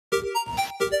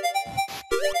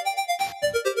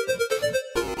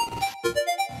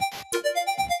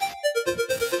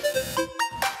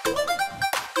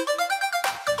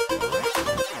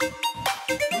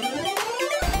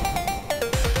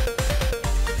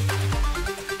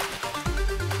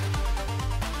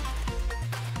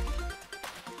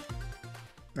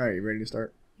All right, you ready to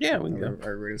start? Yeah, we can go.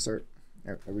 Are we ready to start?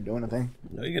 Are we doing a thing?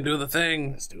 No, you can do the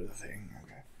thing. Let's do the thing.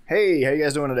 Okay. Hey, how you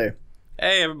guys doing today?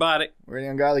 Hey, everybody. We're the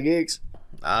Ungodly Geeks.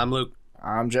 I'm Luke.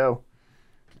 I'm Joe.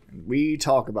 We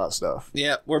talk about stuff.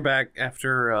 Yeah, we're back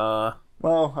after,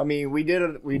 Well, I mean,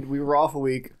 we were off a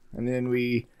week, and then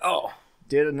we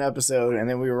did an episode, and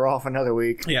then we were off another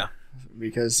week. Yeah.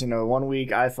 Because, 1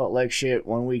 week I felt like shit,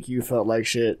 1 week you felt like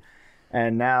shit,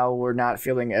 and now we're not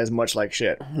feeling as much like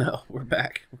shit. No, we're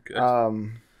back. We're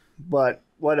good. But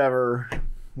whatever.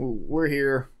 We're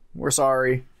here. We're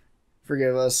sorry.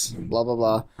 Forgive us. Blah, blah,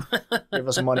 blah. Give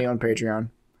us money on Patreon,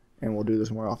 and we'll do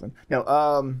this more often. No,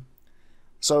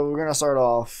 so we're going to start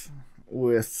off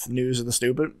with News of the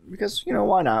Stupid, because,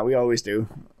 why not? We always do.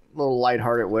 A little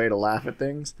lighthearted way to laugh at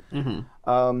things.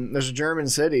 Mm-hmm. There's a German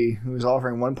city who's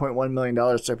offering $1.1 million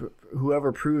to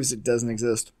whoever proves it doesn't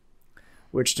exist,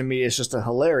 which to me is just a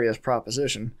hilarious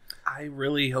proposition. I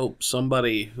really hope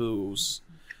somebody who's,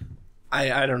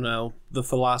 I don't know, the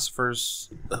philosophers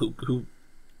who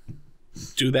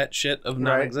do that shit of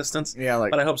non-existence. Right. Yeah,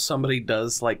 but I hope somebody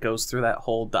does, goes through that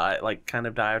whole kind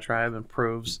of diatribe and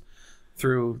proves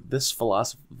through this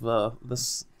philosophical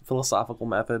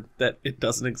method that it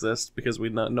doesn't exist because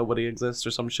nobody exists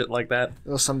or some shit like that.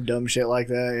 Some dumb shit like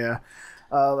that, yeah.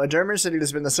 A German city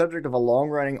that's been the subject of a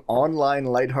long-running online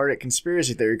lighthearted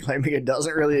conspiracy theory claiming it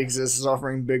doesn't really exist is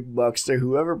offering big bucks to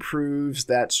whoever proves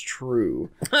that's true.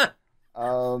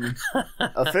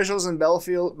 Officials in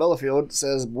Bielefeld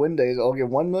says Windays will give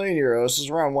 €1 million, this is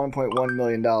around $1.1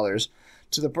 million,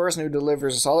 to the person who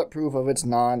delivers solid proof of its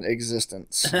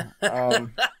non-existence.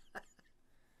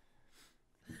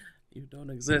 You don't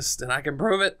exist, and I can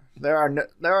prove it. They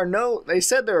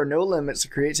said there are no limits to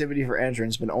creativity for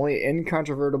entrants, but only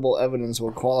incontrovertible evidence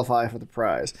will qualify for the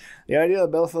prize. The idea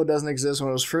of Bielefeld doesn't exist when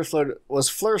it was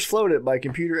first floated by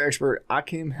computer expert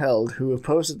Achim Held, who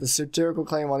posted the satirical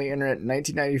claim on the internet in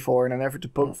 1994 in an effort to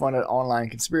poke fun at online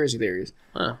conspiracy theories.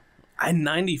 Huh.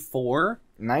 94?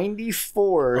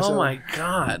 94. Oh so my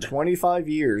god. 25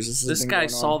 years. This guy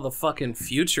saw the fucking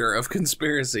future of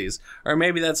conspiracies. Or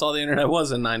maybe that's all the internet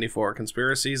was in 94.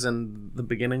 Conspiracies and the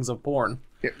beginnings of porn.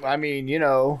 I mean,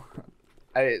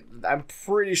 I'm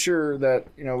pretty sure that,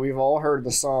 we've all heard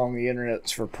the song The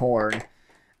Internet's for Porn.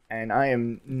 And I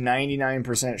am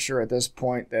 99% sure at this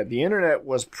point that the internet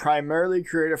was primarily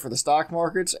created for the stock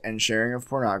markets and sharing of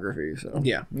pornography. So,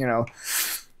 yeah.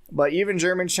 But even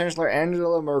German Chancellor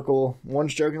Angela Merkel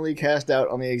once jokingly cast doubt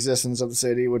on the existence of the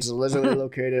city, which is allegedly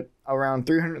located around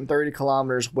 330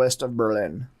 kilometers west of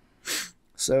Berlin.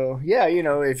 So, yeah,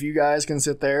 if you guys can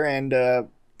sit there and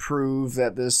prove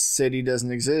that this city doesn't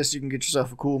exist, you can get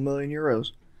yourself a cool €1 million.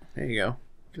 There you go.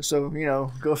 Just so,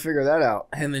 go figure that out.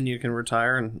 And then you can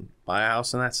retire and buy a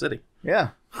house in that city.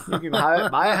 Yeah. You can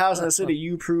buy a house in a city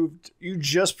you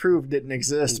just proved didn't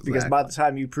exist. Exactly. Because by the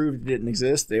time you proved it didn't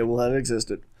exist, they will have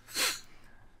existed.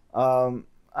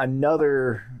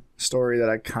 Another story that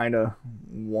I kind of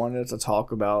wanted to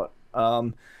talk about,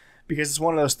 because it's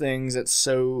one of those things that's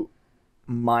so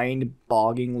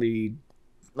mind-bogglingly,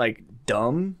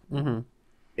 dumb,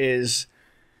 is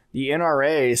the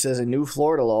NRA says a new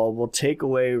Florida law will take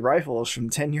away rifles from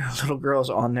 10-year-old little girls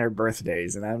on their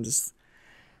birthdays, and I'm just...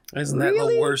 Isn't that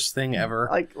the worst thing ever?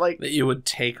 Like that you would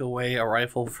take away a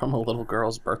rifle from a little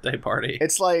girl's birthday party?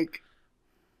 It's like...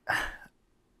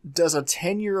 Does a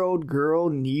 10-year-old girl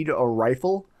need a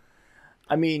rifle?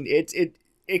 I mean, it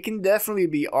can definitely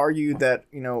be argued that,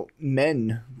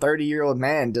 30-year-old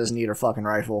man doesn't need a fucking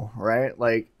rifle, right?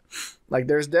 Like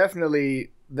there's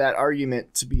definitely that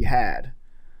argument to be had.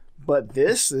 But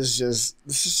this is just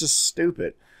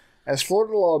stupid. As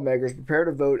Florida lawmakers prepare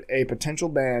to vote a potential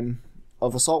ban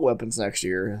of assault weapons next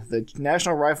year, the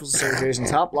National Rifles Association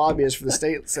top lobbyist for the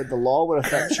state said the law would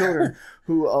affect children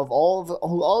who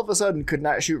all of a sudden could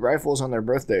not shoot rifles on their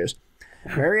birthdays.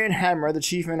 Marianne Hammer, the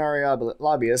chief NRA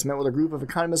lobbyist, met with a group of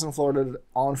economists in Florida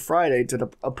on Friday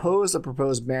to oppose the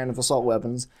proposed ban of assault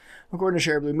weapons, according to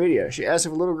Share Blue Media. She asked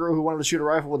if a little girl who wanted to shoot a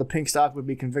rifle with a pink stock would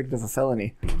be convicted of a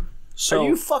felony. So, are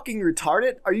you fucking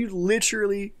retarded? Are you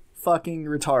literally fucking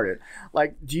retarded?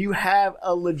 Do you have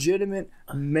a legitimate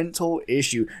mental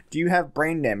issue? Do you have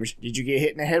brain damage? Did you get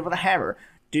hit in the head with a hammer?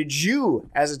 Did you,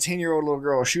 as a 10-year-old little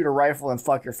girl, shoot a rifle and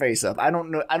fuck your face up? I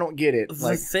don't know. I don't get it.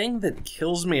 The thing that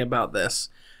kills me about this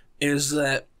is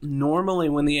that normally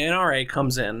when the NRA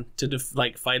comes in to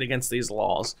fight against these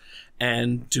laws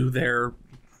and do their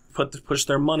push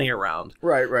their money around,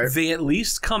 right, they at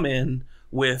least come in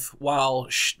with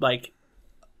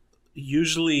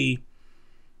usually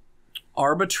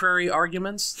arbitrary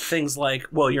arguments, things like,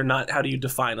 well, you're not, how do you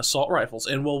define assault rifles?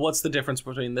 And, well, what's the difference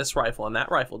between this rifle and that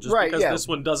rifle? Just because this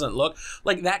one doesn't look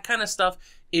like that kind of stuff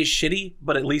is shitty,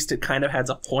 but at least it kind of has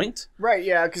a point. Right,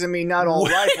 yeah, because, I mean, not all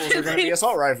rifles are going to be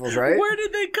assault rifles, right? Where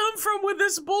did they come from with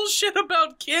this bullshit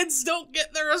about kids don't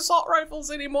get their assault rifles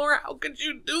anymore? How could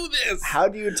you do this? How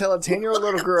do you tell a 10-year-old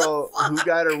little girl who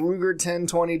got a Ruger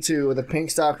 1022 with a pink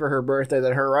stock for her birthday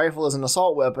that her rifle is an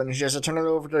assault weapon and she has to turn it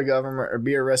over to the government or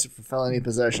be arrested for felony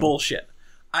possession? Bullshit.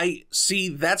 I see,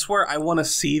 that's where I want to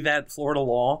see that Florida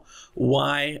law,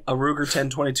 why a Ruger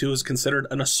 1022 is considered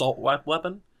an assault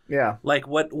weapon. Yeah. Like,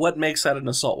 what makes that an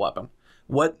assault weapon?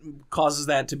 What causes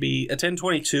that to be... A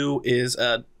 1022 is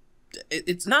a...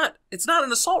 It's not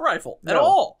an assault rifle at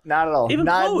all. Not at all. Even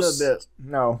not close. In a bit.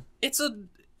 No. It's a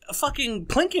fucking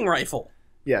plinking rifle.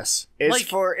 Yes. It's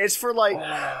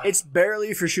it's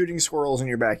barely for shooting squirrels in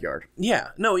your backyard.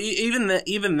 Yeah. No, even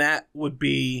that would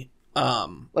be...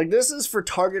 like, this is for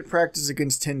target practice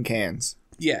against tin cans.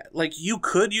 Yeah. Like, you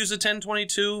could use a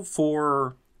 1022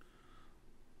 for...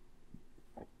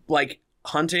 like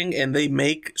hunting, and they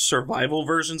make survival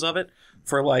versions of it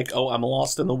for like, oh, I'm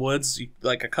lost in the woods,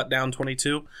 like a cut down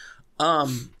 22.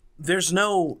 I've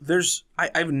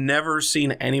never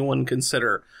seen anyone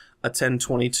consider a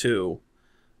 1022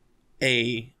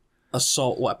 a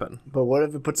assault weapon. But what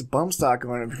if it puts a bump stock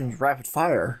on it and it becomes rapid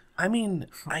fire? I mean,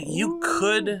 you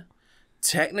could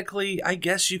technically, I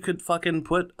guess you could fucking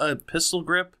put a pistol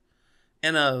grip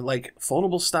and a like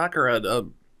foldable stock or a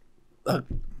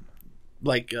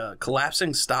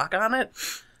collapsing stock on it.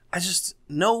 I just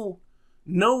no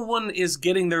one is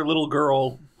getting their little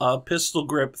girl a pistol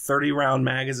grip 30-round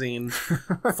magazine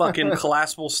fucking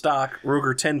collapsible stock Ruger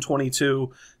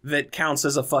 1022 that counts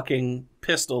as a fucking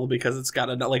pistol because it's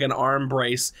got an arm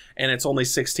brace and it's only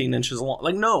 16 inches long.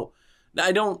 Like, no,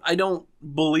 I don't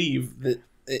believe that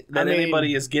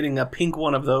anybody is getting a pink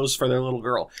one of those for their little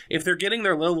girl. If they're getting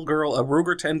their little girl a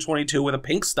Ruger 1022 with a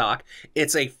pink stock,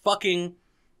 it's a fucking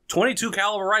 22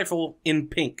 caliber rifle in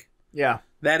pink. Yeah.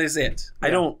 That is it.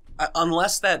 Yeah.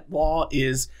 Unless that law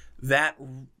is that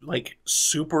like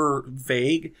super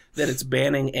vague that it's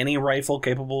banning any rifle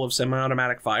capable of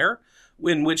semi-automatic fire,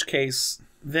 in which case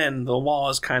then the law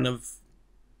is kind of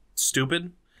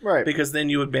stupid. Right. Because then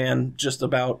you would ban just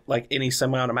about like any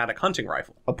semi-automatic hunting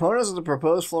rifle. Opponents of the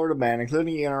proposed Florida ban,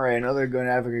 including the NRA and other gun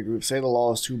advocate groups, say the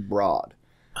law is too broad.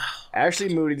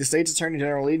 Ashley Moody, the state's attorney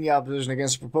general leading the opposition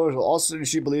against the proposal, also said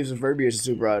she believes the verbiage is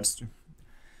too broad.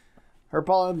 Her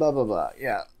pollen, blah, blah, blah.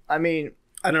 Yeah. I mean...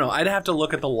 I don't know. I'd have to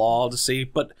look at the law to see,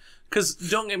 but... Because,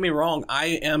 don't get me wrong,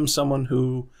 I am someone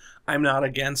who... I'm not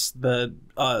against the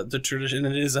tradition.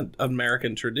 It is an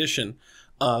American tradition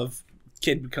of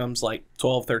kid becomes like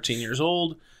 12, 13 years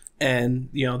old, and,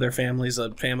 you know, their family's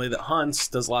a family that hunts,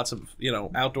 does lots of, you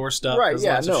know, outdoor stuff, does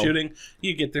lots of shooting.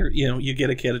 You get you get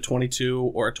a kid a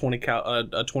 22 or a 20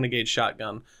 gauge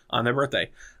shotgun on their birthday.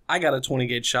 I got a 20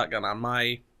 gauge shotgun on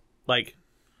my, like,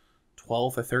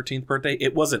 12th or 13th birthday.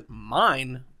 It wasn't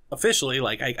mine officially.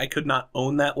 Like, I could not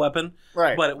own that weapon,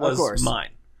 right? But it was mine.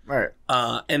 Right.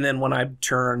 And then when I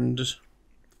turned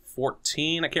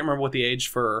 14, I can't remember what the age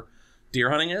for deer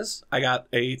hunting is, I got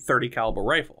a 30 caliber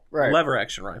rifle, lever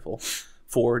action rifle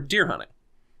for deer hunting.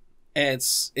 And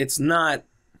it's not,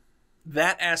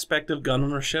 that aspect of gun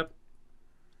ownership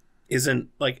isn't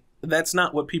like, that's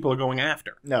not what people are going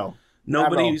after. No.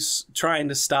 Nobody's trying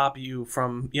to stop you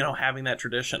from, you know, having that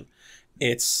tradition.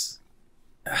 It's,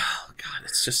 oh God,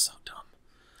 it's just so dumb.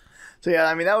 So yeah,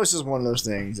 I mean, that was just one of those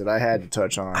things that I had to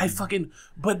touch on.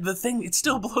 But the thing, it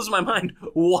still blows my mind.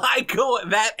 Why go at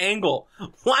that angle?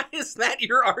 Why is that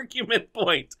your argument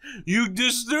point? You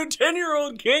just, their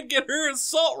 10-year-old can't get her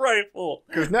assault rifle.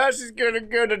 Because now she's going to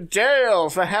go to jail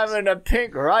for having a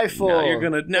pink rifle. Now you're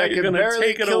going to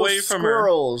take it away from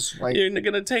squirrels. her. Like, you're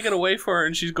going to take it away from her,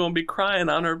 and she's going to be crying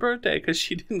on her birthday because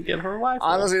she didn't get her rifle.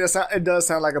 Honestly, it does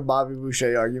sound like a Bobby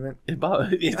Boucher argument.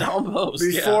 It almost,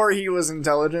 Before he was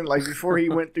intelligent, like before he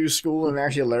went through school and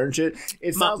actually learned shit,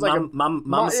 it sounds like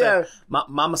Mama said,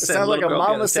 Mama said, sounds like a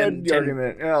Mama said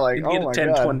argument. Yeah, like, oh my God. Get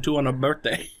a 10-22 on her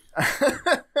birthday.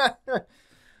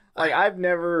 Like, I've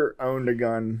never owned a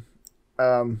gun,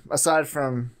 aside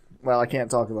from, well, I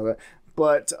can't talk about that,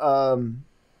 but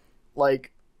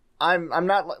like, I'm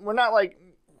not, we're not like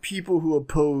people who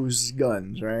oppose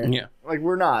guns, right? Yeah. Like,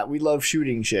 we're not. We love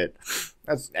shooting shit.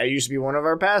 That used to be one of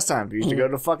our pastimes. We used to go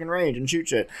to the fucking range and shoot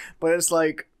shit. But it's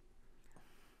like,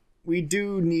 we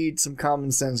do need some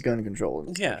common sense gun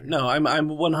control. Yeah, no, I'm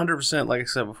 100%, like I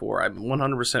said before, I'm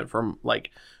 100% from, like,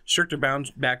 stricter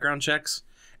background checks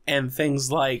and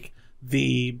things like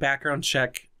the background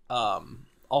check,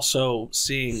 also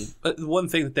seeing, one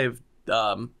thing that they've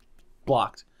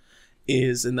blocked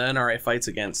is, and the NRA fights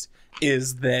against,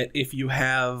 is that if you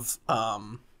have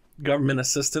government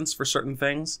assistance for certain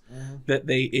things, that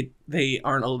they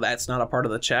aren't, that's not a part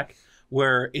of the check.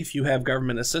 Where if you have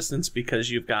government assistance because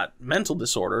you've got mental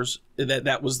disorders,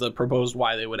 that was the proposed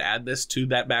why they would add this to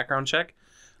that background check.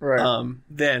 Right.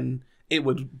 Then it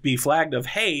would be flagged of,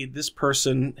 hey, this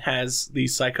person has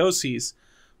these psychoses,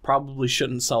 probably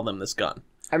shouldn't sell them this gun.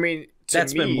 I mean,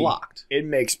 that's been blocked. It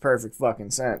makes perfect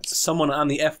fucking sense. Someone on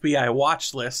the FBI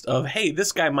watch list of, hey,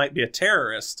 this guy might be a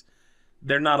terrorist,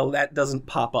 that doesn't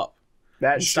pop up.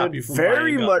 That should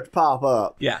very much pop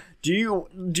up. Yeah. Do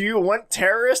you want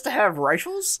terrorists to have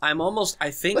rifles? I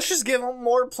think... Let's just give them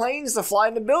more planes to fly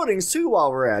into buildings, too,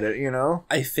 while we're at it, you know?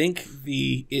 I think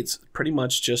it's pretty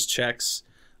much just checks,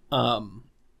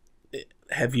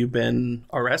 have you been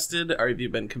arrested? Or have you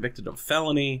been convicted of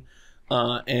felony?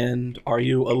 And are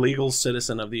you a legal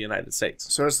citizen of the United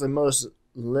States? So it's the most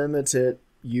limited,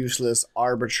 useless,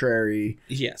 arbitrary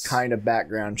kind of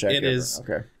background check It is.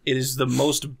 Okay. It is the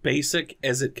most basic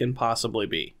as it can possibly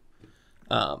be.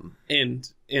 And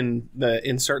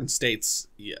in certain states,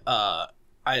 I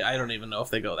don't even know if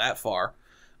they go that far.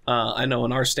 I know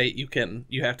in our state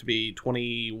you have to be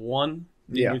 21.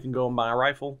 Yeah. You can go and buy a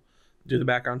rifle, do the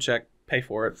background check, pay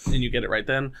for it, and you get it right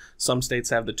then. Some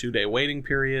states have the 2-day waiting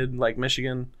period, like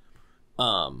Michigan.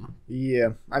 Yeah,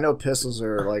 I know pistols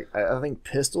are like, I think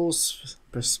pistols,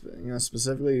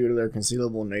 specifically due to their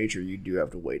concealable nature, you do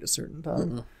have to wait a certain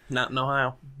time. Not in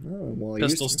Ohio. Oh, well,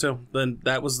 pistols too. Then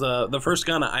that was the first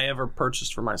gun I ever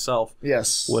purchased for myself.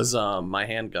 Yes, was my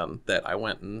handgun that I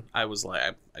went and I was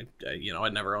like,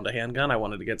 I'd never owned a handgun. I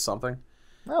wanted to get something.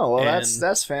 Oh well, and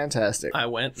that's fantastic. I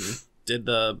went and did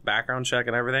the background check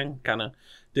and everything. Kind of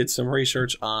did some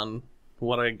research on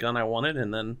what gun I wanted,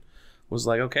 and then was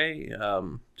like, okay,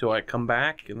 do I come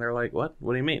back? And they're like, what?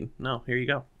 What do you mean? No, here you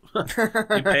go.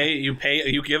 you pay,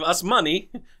 you give us money,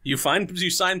 you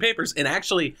sign papers. And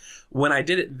actually, when I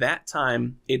did it that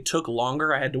time, it took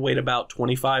longer. I had to wait about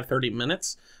 25, 30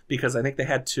 minutes because I think they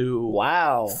had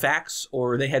to fax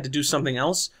or they had to do something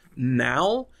else.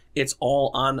 Now it's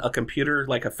all on a computer,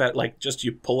 like just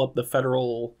you pull up the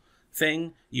federal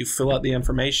thing, you fill out the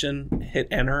information, hit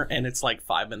enter, and it's like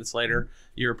 5 minutes later,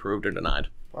 you're approved or denied.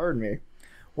 Pardon me.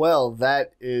 Well,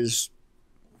 that is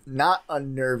not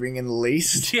unnerving in the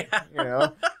least. Yeah. You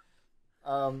know?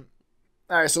 All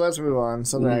right, so let's move on.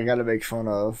 Something I got to make fun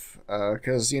of.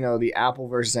 Because, the Apple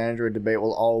versus Android debate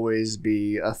will always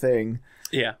be a thing.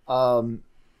 Yeah.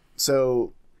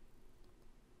 So,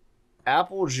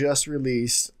 Apple just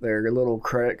released their little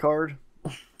credit card.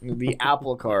 The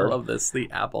Apple card. I love this. The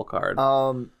Apple card.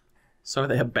 So are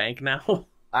they a bank now?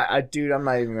 Dude, I'm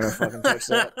not even gonna fucking touch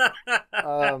that.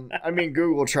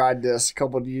 Google tried this a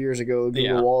couple of years ago,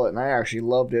 Google Wallet, and I actually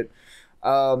loved it.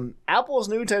 Apple's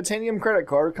new titanium credit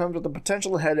card comes with a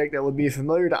potential headache that would be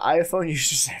familiar to iPhone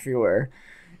users everywhere.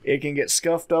 It can get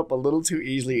scuffed up a little too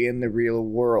easily in the real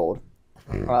world.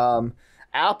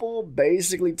 Apple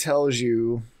basically tells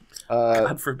you,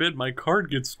 God forbid my card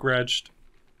gets scratched,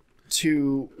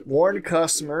 to warn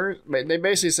customers. They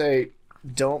basically say,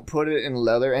 don't put it in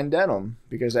leather and denim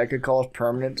because that could cause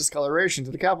permanent discoloration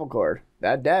to the Apple card.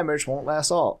 That damage won't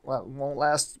wash off.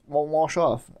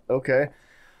 Okay.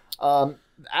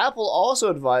 Apple also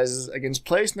advises against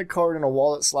placing the card in a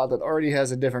wallet slot that already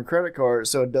has a different credit card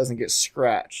so it doesn't get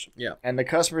scratched. Yeah. And the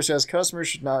customer says customers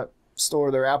should not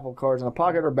store their Apple cards in a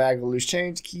pocket or bag with loose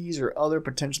change, keys, or other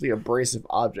potentially abrasive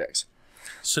objects.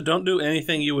 So don't do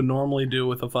anything you would normally do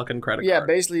with a fucking credit card. Yeah,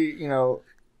 basically,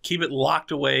 keep it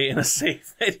locked away in a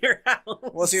safe at your house.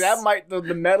 Well, see, that might the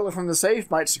metal from the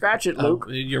safe might scratch it, Luke.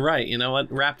 You're right. You know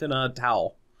what? Wrapped in a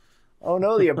towel. Oh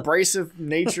no, the abrasive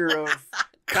nature of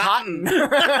cotton.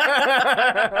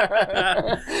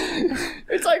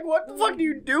 It's like, what the fuck do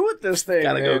you do with this thing?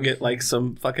 Gotta go get like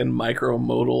some fucking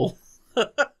micromodal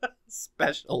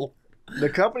special. The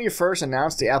company first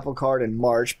announced the Apple Card in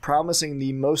March, promising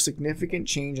the most significant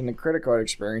change in the credit card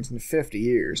experience in 50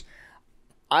 years.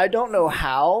 I don't know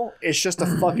how. It's just a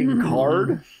fucking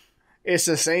card. It's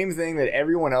the same thing that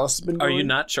everyone else has been doing. Are you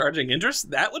not charging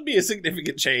interest? That would be a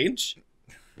significant change.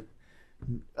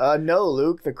 No,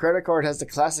 Luke. The credit card has the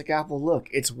classic Apple look.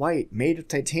 It's white, made of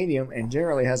titanium, and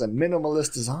generally has a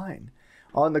minimalist design.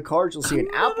 On the card, you'll see an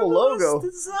Apple logo,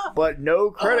 but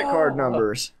no credit card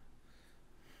numbers.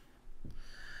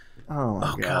 Oh,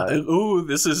 my God. Ooh,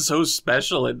 this is so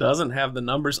special. It doesn't have the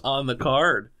numbers on the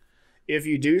card. If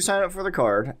you do sign up for the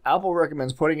card, Apple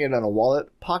recommends putting it in a wallet,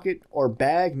 pocket, or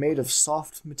bag made of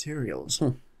soft materials.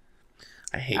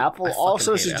 Apple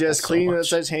also suggests cleaning the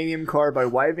titanium card by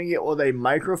wiping it with a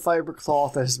microfiber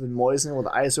cloth that has been moistened with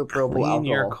isopropyl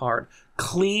alcohol.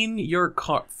 Clean your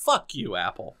card. Fuck you,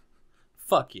 Apple.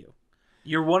 Fuck you.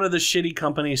 You're one of the shitty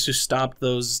companies who stopped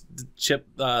those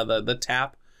the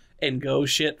tap and go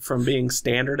shit from being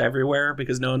standard everywhere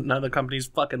because none of the companies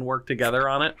fucking worked together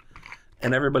on it,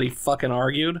 and everybody fucking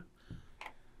argued.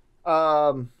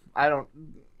 I don't.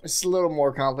 It's a little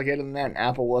more complicated than that, and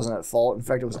Apple wasn't at fault. In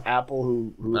fact, it was Apple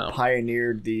who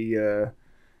pioneered the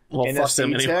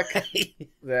NFC tech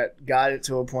that got it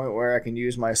to a point where I can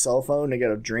use my cell phone to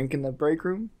get a drink in the break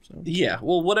room. So. Yeah,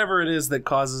 well, whatever it is that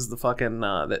causes the fucking...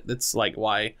 that's like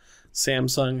why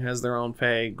Samsung has their own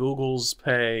pay, Google's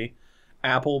pay,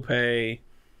 Apple Pay,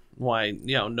 why,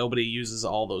 nobody uses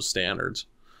all those standards.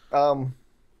 And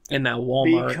now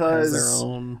Walmart has their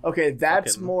own... Okay,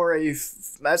 that's more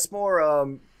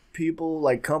people,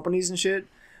 like companies and shit,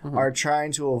 are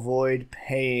trying to avoid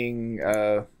paying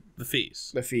the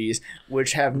fees,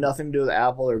 which have nothing to do with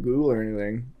Apple or Google or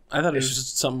anything. I thought it was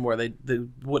just something where they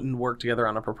wouldn't work together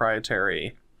on a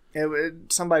proprietary...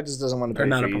 somebody just doesn't want to pay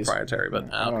fees. Or not a proprietary, but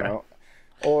okay. I don't know.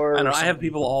 Or I know, I have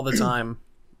people all the time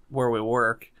where we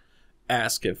work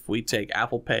ask if we take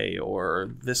Apple Pay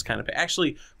or this kind of pay.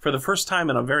 Actually, for the first time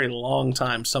in a very long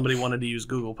time, somebody wanted to use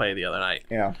Google Pay the other night.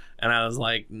 Yeah. And I was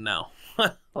like, no.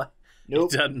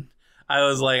 Nope. It doesn't. I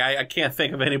was like, I can't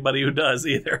think of anybody who does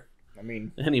either. I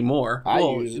mean, anymore. I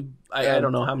use it. I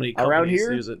don't know how many companies around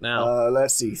here use it now.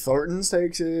 Let's see. Thornton's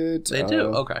takes it. They do?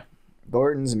 Okay.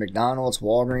 Thornton's, McDonald's,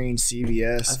 Walgreens,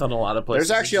 CVS. I thought a lot of places.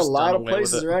 There's actually a lot of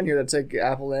places around here that take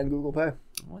Apple and Google Pay.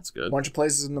 Well, that's good. A bunch of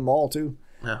places in the mall, too.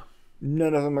 Yeah.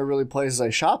 None of them are really places I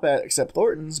shop at except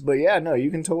Thornton's. But yeah, no, you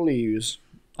can totally use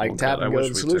tap and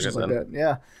go solutions like that.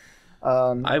 Yeah.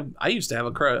 I used to have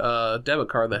a debit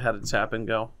card that had a tap and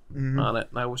go on it,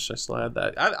 and I wish I still had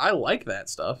that. I like that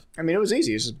stuff. I mean, it was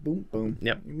easy. It's just boom, boom.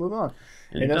 Yep. You move on.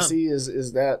 And NFC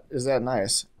is that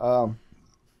nice. Pardon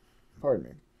me.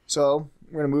 So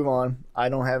we're gonna move on. I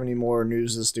don't have any more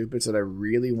news of stupids that I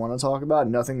really want to talk about.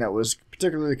 Nothing that was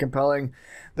particularly compelling.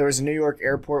 There was a New York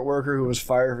airport worker who was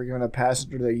fired for giving a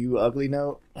passenger the "you ugly"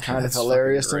 note. Kind of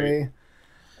hilarious to me.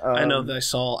 I know that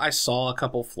I saw a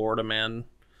couple Florida man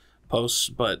posts,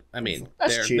 but I mean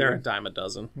they're a dime a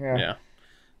dozen. Yeah.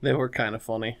 They were kind of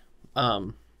funny. Yeah,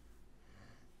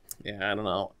 I don't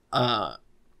know.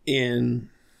 In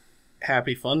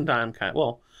Happy Fun Time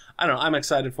I don't know. I'm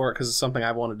excited for it because it's something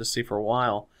I've wanted to see for a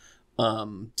while.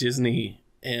 Disney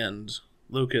and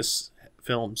Lucas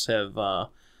Films have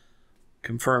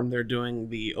confirmed they're doing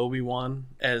the Obi-Wan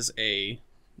as a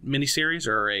miniseries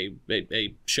or a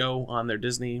show on their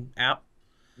Disney app.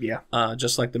 Yeah.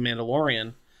 Just like The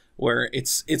Mandalorian, where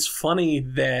it's funny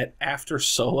that after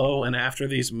Solo and after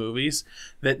these movies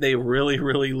that they really,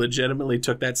 really legitimately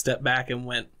took that step back and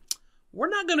went, we're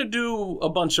not going to do a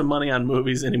bunch of money on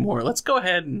movies anymore. Let's go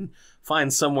ahead and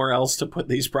find somewhere else to put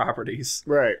these properties.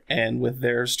 Right. And with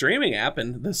their streaming app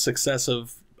and the success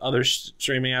of other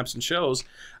streaming apps and shows,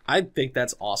 I think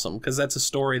that's awesome because that's a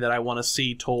story that I want to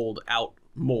see told out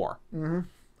more. And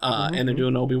they're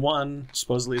doing Obi-Wan.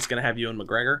 Supposedly it's going to have Ewan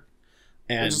McGregor.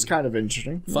 And which is kind of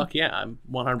interesting. Fuck yeah, I'm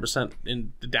 100%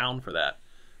 down for that.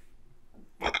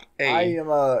 I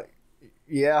am,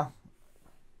 yeah.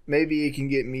 Maybe it can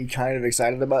get me kind of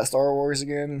excited about Star Wars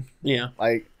again. Yeah.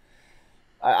 Like,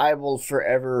 I will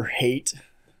forever hate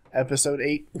Episode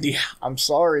 8. Yeah. I'm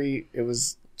sorry. It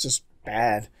was just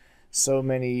bad. So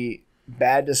many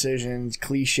bad decisions,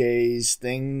 cliches,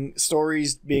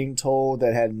 stories being told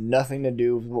that had nothing to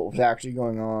do with what was actually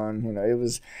going on. You know,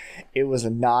 it was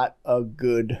not a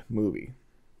good movie.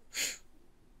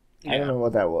 Yeah. I don't know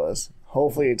what that was.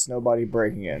 Hopefully it's nobody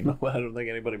breaking in. No, I don't think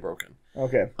anybody broke in.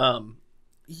 Okay.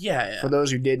 Yeah. For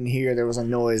those who didn't hear, there was a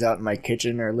noise out in my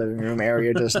kitchen or living room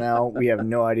area just now. We have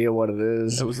no idea what it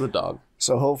is. It was the dog.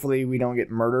 So hopefully we don't get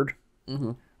murdered. I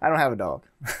don't have a dog.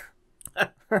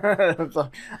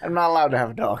 I'm not allowed to have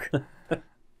a dog.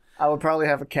 I would probably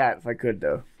have a cat if I could,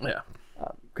 though. Yeah.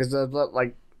 Because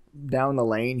like down the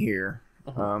lane here,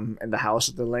 and the house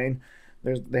at the lane,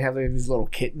 they have these little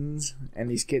kittens, and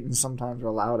these kittens sometimes are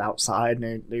allowed outside,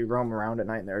 and they roam around at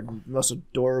night, and they're the most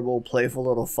adorable, playful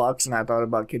little fucks, and I thought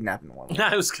about kidnapping one.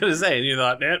 I was going to say, you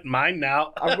thought, mine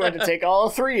now. I'm going to take all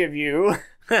three of you.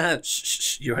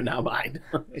 Shh, you are now mine.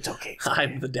 It's okay.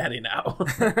 I'm the daddy now.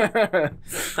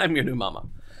 I'm your new mama.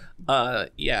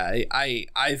 Yeah,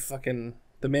 I fucking...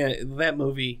 that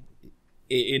movie,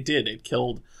 it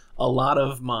killed a lot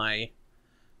of my...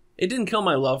 It didn't kill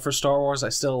my love for Star Wars. I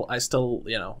still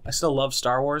love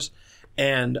Star Wars,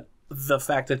 and the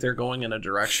fact that they're going in a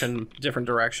different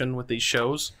direction with these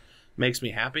shows makes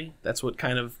me happy. That's what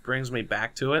kind of brings me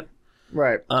back to it.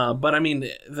 Right. But I mean,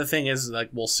 the thing is, like,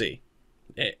 we'll see.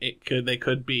 They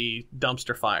could be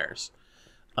dumpster fires.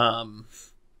 I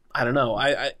don't know.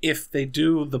 I if they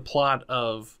do the plot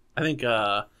of, I think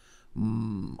on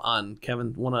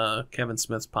one of Kevin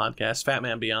Smith's podcasts, Fat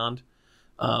Man Beyond,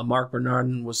 Mark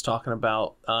Bernardin was talking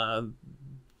about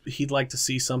he'd like to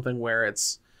see something where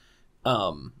it's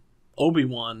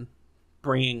Obi-Wan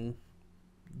bringing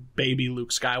baby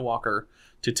Luke Skywalker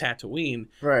to Tatooine,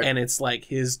 right? And it's like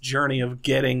his journey of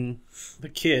getting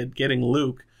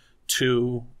Luke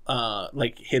to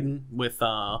like hidden with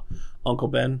Uncle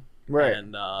Ben, right?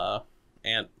 And I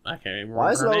can't even remember.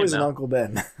 Why is it always an Uncle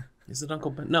Ben? Is it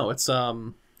Uncle Ben? No, it's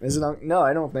Is it? No,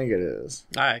 I don't think it is.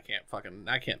 I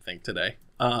can't think today.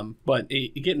 But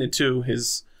getting it to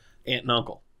his aunt and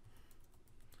uncle.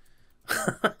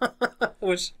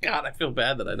 Which, God, I feel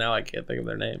bad that I can't think of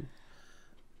their name.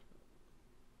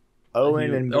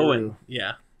 Owen and Guru. Owen,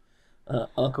 yeah.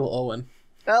 Uncle Owen.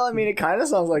 Well, I mean, it kind of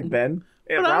sounds like Ben.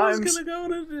 It but rhymes. I was gonna go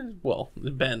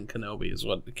to Ben Kenobi is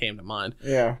what came to mind.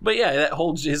 Yeah. But yeah, that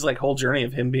whole journey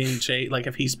of him being chased, like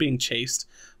if he's being chased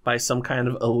by some kind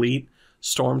of elite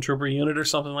stormtrooper unit or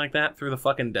something like that through the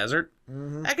fucking desert,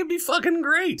 that could be fucking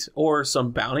great. Or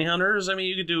some bounty hunters. I mean,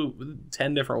 you could do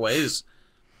 10 different ways.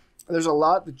 There's a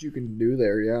lot that you can do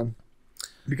there, yeah.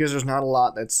 Because there's not a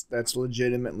lot that's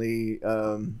legitimately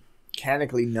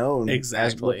canonically known as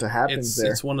what happens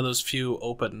there. It's one of those few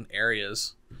open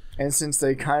areas. And since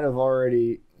they kind of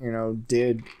already,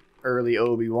 did early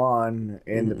Obi-Wan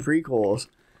in the prequels,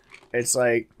 it's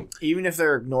like, even if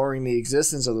they're ignoring the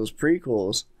existence of those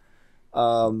prequels,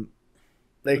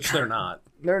 which they're not.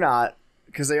 They're not,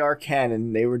 because they are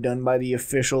canon. They were done by the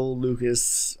official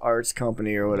Lucas Arts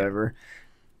company or whatever.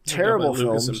 Terrible films.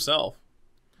 Lucas himself.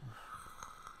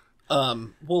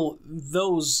 Well,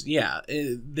 those, yeah.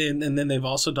 And then they've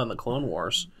also done the Clone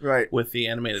Wars, right, with the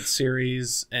animated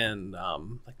series and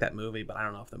like that movie. But I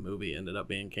don't know if the movie ended up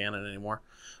being canon anymore.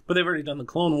 But they've already done the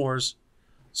Clone Wars,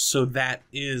 so that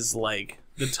is like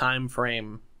the time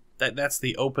frame. That's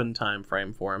the open time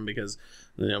frame for him, because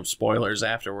spoilers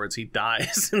afterwards, he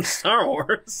dies in Star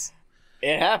Wars.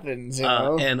 It happens,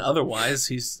 and otherwise,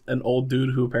 he's an old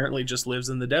dude who apparently just lives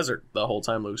in the desert the whole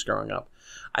time Luke's growing up.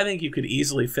 I think you could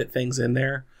easily fit things in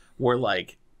there where,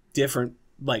 like, different,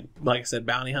 like I said,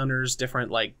 bounty hunters, different,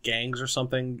 like, gangs or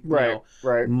something, right,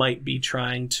 might be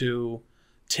trying to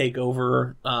take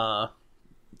over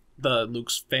the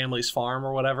Luke's family's farm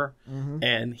or whatever,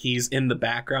 and he's in the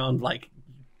background, like,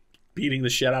 beating the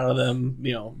shit out of them,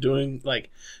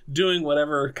 doing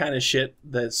whatever kind of shit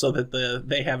so that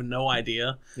they have no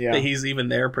idea that he's even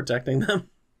there protecting them.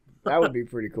 That would be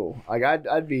pretty cool. Like,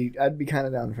 I'd be kind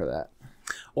of down for that.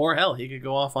 Or hell, he could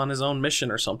go off on his own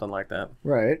mission or something like that.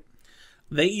 Right.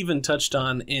 They even touched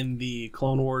on in the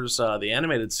Clone Wars, the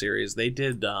animated series, they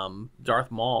did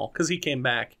Darth Maul, because he came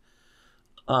back,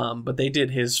 but they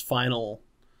did his final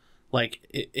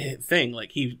thing.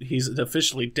 Like, he's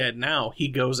officially dead now. He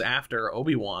goes after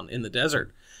Obi-Wan in the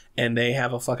desert, and they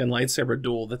have a fucking lightsaber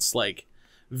duel that's like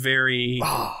very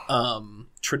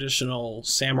traditional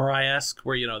samurai-esque,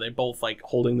 where they both like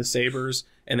holding the sabers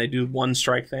and they do one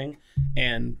strike thing,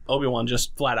 and Obi-Wan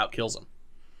just flat out kills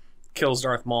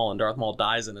Darth Maul, and Darth Maul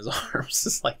dies in his arms.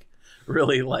 It's like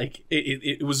really, like,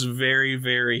 it was very,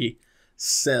 very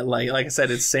like I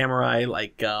said, it's samurai,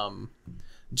 like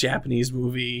Japanese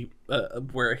movie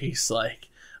where he's like,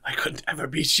 I couldn't ever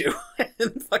beat you,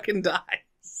 and fucking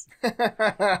dies.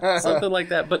 Something like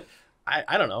that. But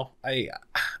I don't know.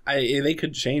 They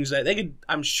could change that.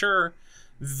 I'm sure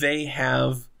they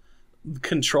have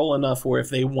control enough where if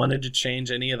they wanted to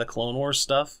change any of the Clone Wars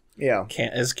stuff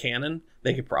as canon,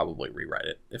 they could probably rewrite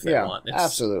it if they want.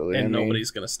 Absolutely. And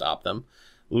nobody's going to stop them.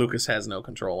 Lucas has no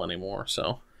control anymore,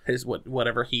 so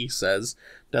whatever he says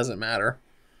doesn't matter.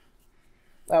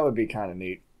 That would be kind of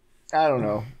neat. I don't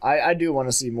know. I do want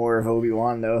to see more of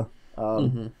Obi-Wan, though.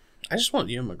 I just want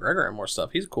Ewan McGregor and more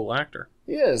stuff. He's a cool actor.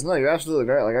 He is. No, you're absolutely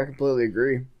right. Like, I completely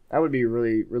agree. That would be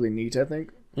really, really neat, I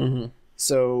think.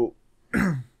 So,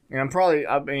 and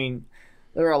I mean,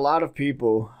 there are a lot of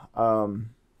people.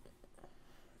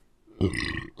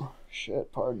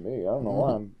 Shit, pardon me. I don't know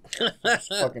why I'm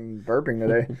just fucking burping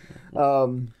today.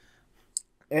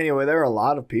 Anyway, there are a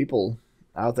lot of people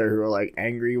out there who are like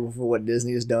angry for what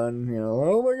Disney has done.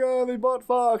 Oh my god, they bought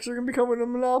Fox, they're gonna become a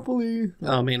monopoly.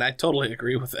 I mean, I totally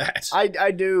agree with that.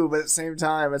 I do, but at the same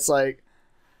time, it's like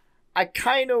I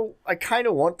kind of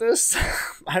want this.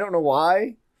 I don't know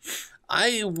why.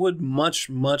 I would much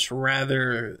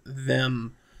rather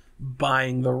them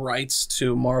buying the rights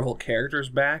to Marvel characters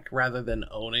back rather than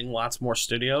owning lots more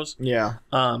studios. Yeah.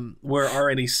 We're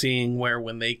already seeing where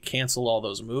when they cancel all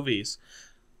those movies,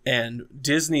 and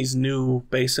Disney's new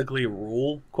basically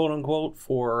rule, quote unquote,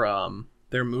 for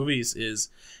their movies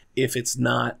is if it's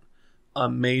not a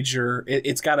major,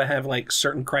 it's got to have like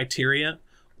certain criteria,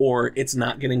 or it's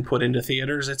not getting put into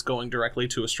theaters, it's going directly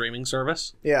to a streaming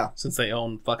service. Yeah. Since they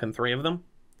own fucking 3 of them.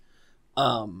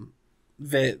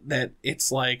 That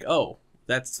it's like, oh,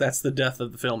 that's the death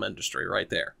of the film industry right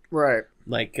there. Right.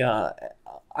 Like,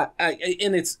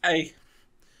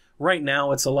 right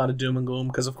now it's a lot of doom and gloom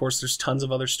because of course there's tons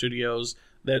of other studios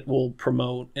that will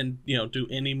promote and, you know, do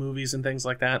indie movies and things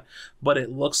like that. But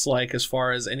it looks like as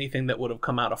far as anything that would have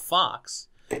come out of Fox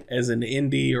as an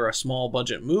indie or a small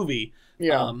budget movie,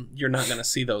 you're not going to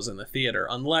see those in the theater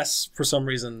unless for some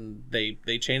reason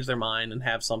they change their mind and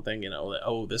have something, you know, that,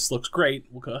 oh, this looks great,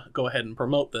 we'll go ahead and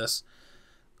promote this.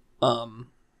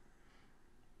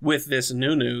 With this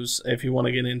new news, if you want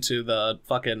to get into the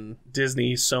fucking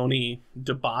Disney Sony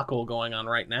debacle going on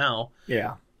right now,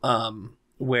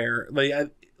 where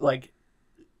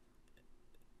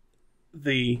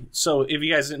so if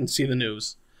you guys didn't see the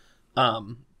news,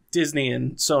 Disney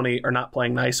and Sony are not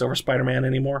playing nice over Spider-Man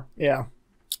anymore. Yeah.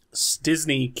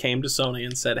 Disney came to Sony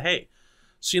and said, hey,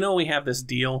 so you know we have this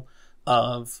deal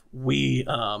of we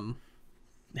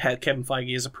had Kevin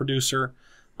Feige as a producer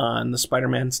on the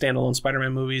standalone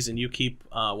Spider-Man movies, and you keep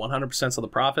 100% of the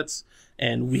profits,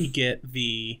 and we get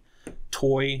the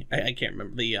toy, I can't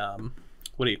remember, the,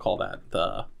 what do you call that?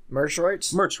 The merch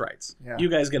rights? Merch rights. Yeah. You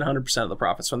guys get 100% of the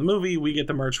profits from the movie, we get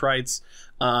the merch rights,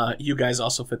 you guys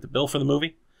also fit the bill for the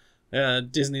movie.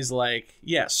 Disney's like,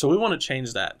 yeah, so we want to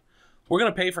change that. We're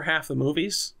going to pay for half the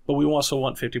movies, but we also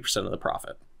want 50% of the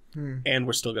profit. And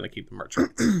we're still going to keep the merch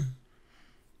rights.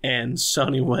 And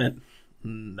Sony went,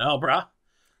 no, brah.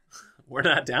 We're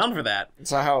not down for that.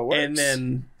 That's not how it works. And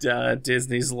then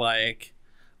Disney's like,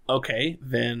 okay,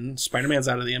 then Spider-Man's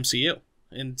out of the MCU.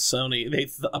 And Sony, they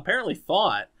apparently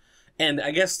thought, and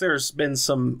I guess there's been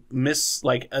some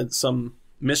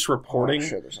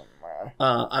misreporting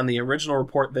on the original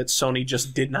report that Sony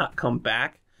just did not come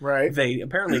back. Right. They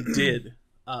apparently did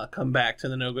come back to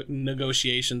the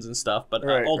negotiations and stuff, but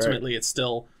ultimately it's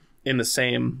still in the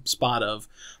same spot of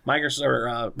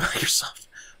Microsoft.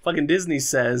 Fucking Disney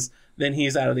says, then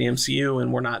he's out of the MCU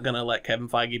and we're not going to let Kevin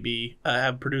Feige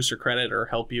have producer credit or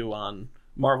help you on...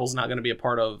 Marvel's not going to be a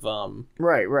part of...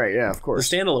 yeah, of course.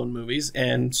 The standalone movies,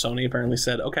 and Sony apparently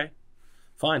said, okay,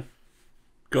 fine.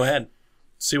 Go ahead.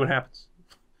 See what happens.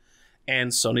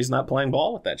 And Sony's not playing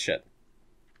ball with that shit.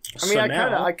 I mean,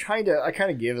 I kind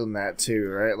of give them that too,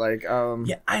 right? Like,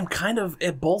 yeah, I'm kind of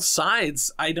at both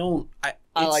sides. I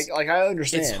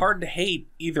understand. It's hard to hate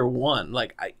either one.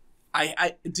 Like,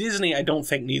 Disney, I don't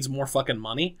think needs more fucking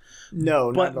money.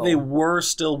 No, but they were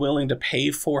still willing to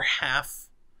pay for half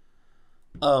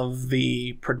of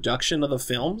the production of the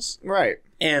films, right?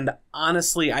 And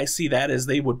honestly, I see that as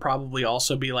they would probably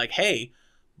also be like, hey,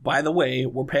 by the way,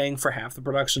 we're paying for half the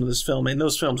production of this film, and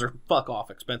those films are fuck off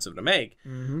expensive to make.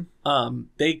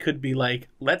 They could be like,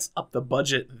 let's up the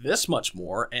budget this much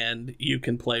more, and you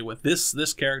can play with this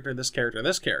character, this character,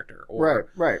 this character. Or,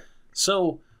 right.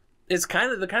 So it's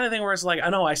kind of the kind of thing where it's like, I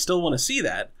know I still want to see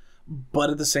that, but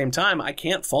at the same time, I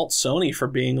can't fault Sony for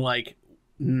being like,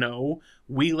 no,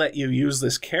 we let you use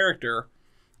this character,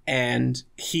 and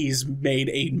he's made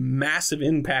a massive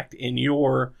impact in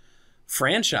your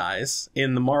franchise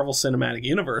in the Marvel Cinematic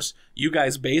Universe. You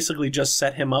guys basically just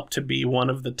set him up to be one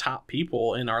of the top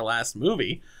people in our last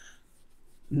movie.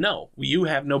 No, you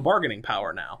have no bargaining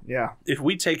power now. Yeah. If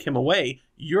we take him away,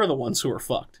 you're the ones who are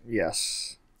fucked.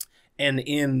 Yes.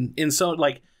 And so,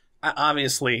 like,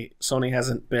 obviously Sony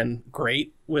hasn't been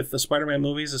great with the Spider-Man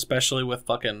movies, especially with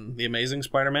fucking The Amazing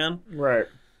Spider-Man. Right.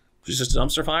 Which is just a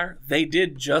dumpster fire. They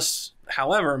did just,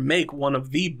 however, make one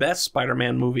of the best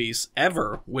Spider-Man movies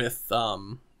ever with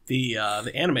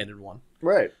the animated one.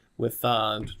 Right. With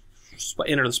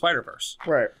Enter the Spider-Verse.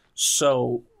 Right.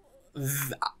 So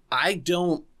I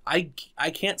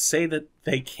can't say that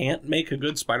they can't make a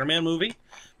good Spider-Man movie,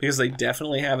 because they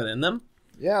definitely have it in them.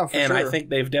 Yeah, for sure. And I think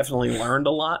they've definitely learned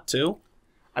a lot too.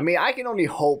 I mean, I can only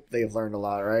hope they've learned a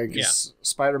lot, right? Because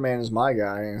Spider-Man is my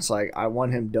guy, and it's like, I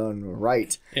want him done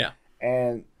right. Yeah.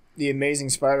 And The Amazing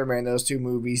Spider-Man, those two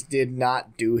movies did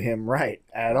not do him right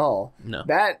at all. No.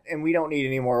 That, and we don't need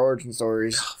any more origin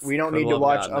stories. We don't need to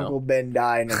watch Uncle Ben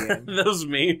die in the end. Those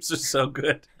memes are so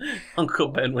good. Uncle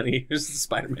Ben, when he hears the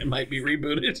Spider-Man might be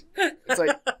rebooted. It's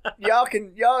like,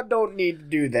 y'all don't need to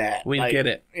do that. We like, get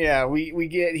it. Yeah, we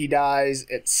get he dies.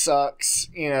 It sucks.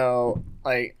 You know,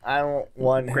 like, I don't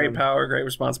want him. Great power, great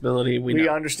responsibility. We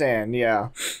know. Understand, yeah.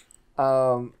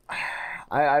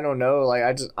 I don't know.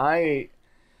 Like,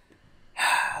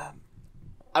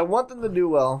 I want them to do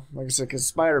well, like I said, because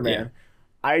Spider-Man. Yeah.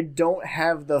 I don't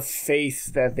have the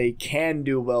faith that they can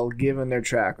do well given their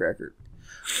track record.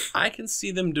 I can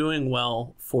see them doing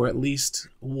well for at least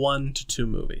 1 to 2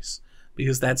 movies,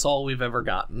 because that's all we've ever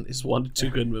gotten is 1 to 2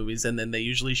 good movies, and then they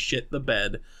usually shit the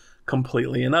bed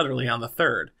completely and utterly on the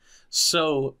third.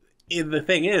 So the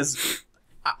thing is,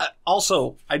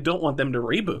 I don't want them to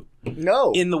reboot.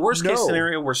 No. In the worst case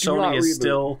scenario where Sony is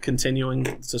still continuing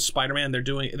to Spider-Man,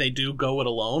 they do go it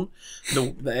alone.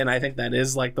 And I think that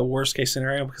is like the worst case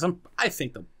scenario, because I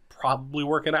think they'll probably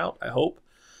work it out. I hope.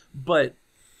 But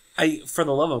for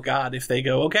the love of God, if they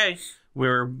go, okay,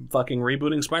 we're fucking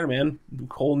rebooting Spider-Man,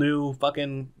 whole new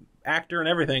fucking actor and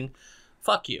everything,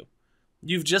 fuck you.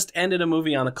 You've just ended a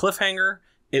movie on a cliffhanger.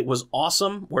 It was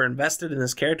awesome. We're invested in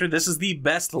this character. This is the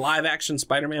best live-action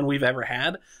Spider-Man we've ever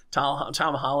had.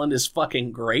 Tom Holland is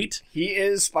fucking great. He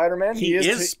is Spider-Man.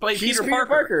 He's Peter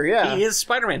Parker. Yeah, he is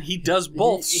Spider-Man. He does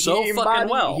both fucking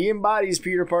well. He embodies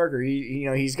Peter Parker.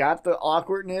 He's got the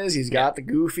awkwardness. He's got the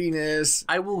goofiness.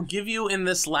 I will give you, in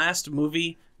this last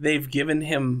movie, they've given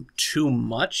him too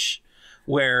much.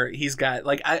 Where he's got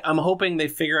I'm hoping they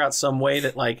figure out some way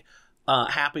that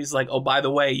Happy's like, oh, by the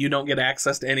way, you don't get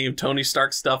access to any of Tony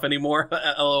Stark's stuff anymore.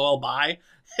 LOL, bye.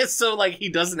 So he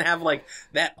doesn't have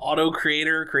that auto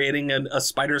creator creating a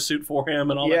spider suit for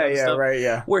him and all that kind of stuff. Right,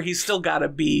 yeah. Where he's still got to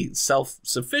be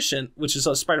self-sufficient, which is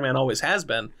how Spider-Man always has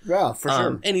been. Yeah, for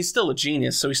sure. And he's still a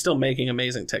genius, so he's still making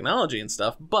amazing technology and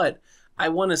stuff. But I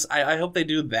hope they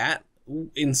do that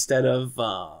instead of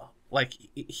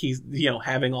he's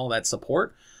having all that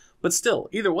support. But still,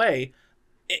 either way,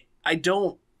 I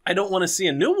don't want to see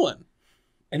a new one.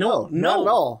 No, not at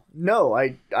all. No,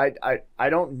 I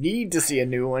don't need to see a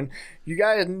new one. You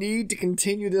guys need to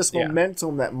continue this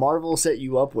momentum that Marvel set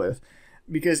you up with,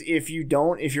 because if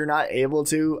you're not able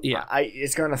to,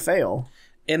 it's gonna fail.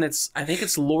 And I think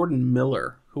it's Lord and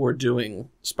Miller who are doing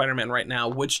Spider-Man right now,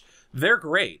 which they're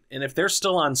great. And if they're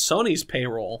still on Sony's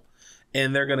payroll,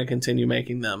 and they're gonna continue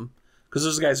making them, because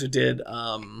those guys who did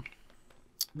the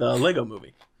Lego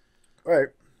movie, right.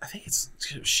 I think it's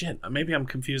shit. Maybe I'm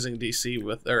confusing DC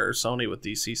or Sony with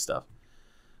DC stuff.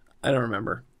 I don't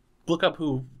remember. Look up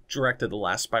who directed the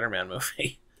last Spider-Man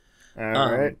movie.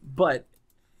 All right. But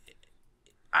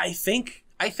I think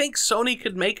Sony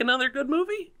could make another good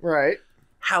movie. Right.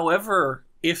 However,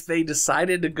 if they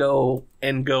decided to go,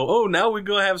 oh, now we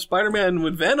go have Spider-Man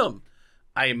with Venom,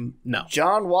 no.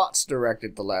 John Watts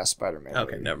directed the last Spider-Man movie.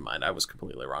 Okay, never mind. I was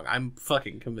completely wrong. I'm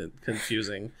fucking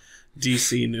confusing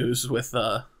DC news with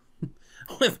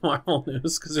Marvel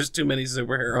news, because there's too many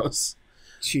superheroes.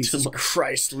 Jesus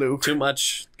Christ, Luke. Too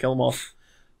much. Kill them all.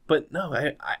 But no,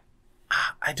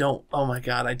 I don't. Oh my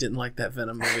God, I didn't like that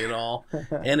Venom movie at all.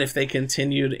 And if they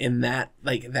continued in that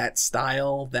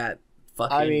style, that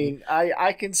fucking. I mean,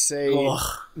 I can say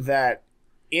that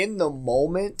in the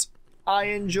moment, I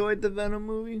enjoyed the Venom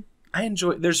movie.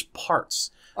 There's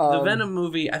parts. The Venom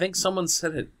movie, I think someone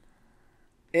said it.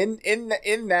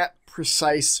 In that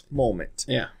precise moment,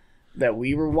 that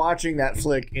we were watching that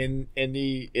flick in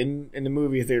the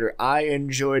movie theater, I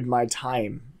enjoyed my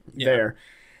time there.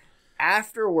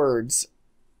 Afterwards,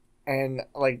 and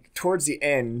towards the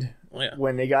end,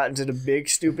 when they got into the big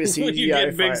stupid CGI when you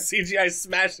get big CGI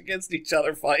smash against each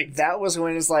other fight, that was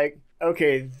when it's like,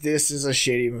 okay, this is a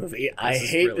shitty movie. I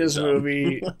hate really this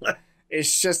movie.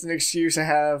 It's just an excuse to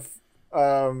have.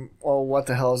 What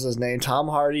the hell is his name? Tom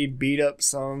Hardy beat up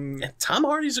some. Tom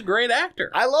Hardy's a great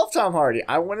actor. I love Tom Hardy.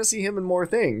 I want to see him in more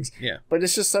things. Yeah. But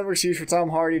it's just some excuse for Tom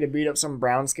Hardy to beat up some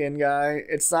brown skinned guy.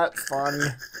 It's not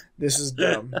fun. This is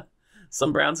dumb.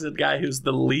 Some brown skinned guy who's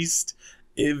the least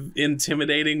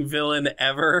intimidating villain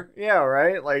ever. Yeah,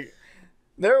 right?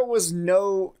 There's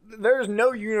no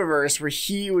universe where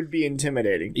he would be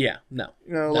intimidating. Yeah, no.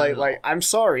 I'm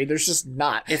sorry, there's just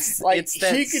not. He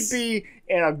could be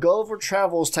in a Gulliver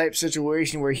Travels type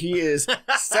situation where he is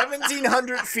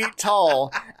 1,700 feet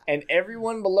tall and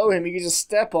everyone below him he can just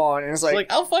step on, and it's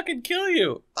like I'll fucking kill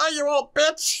you. Oh, you old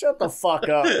bitch. Shut the fuck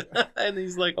up. And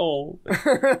he's like, oh.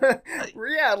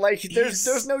 Yeah,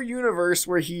 there's no universe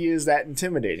where he is that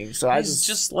intimidating. So he's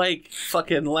just like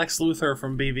fucking Lex Luthor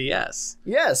from BVS.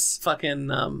 Yes.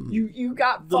 Fucking You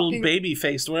got little fucking baby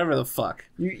faced, whatever the fuck.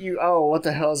 you oh, what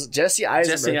the hell is it? Jesse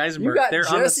Eisenberg. Jesse Eisenberg. You got They're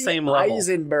Jesse on the same level.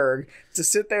 Eisenberg to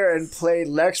sit there and play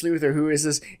Lex Luthor, who is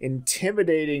this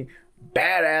intimidating,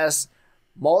 badass,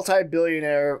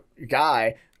 multi-billionaire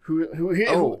guy who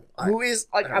is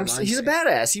like he's a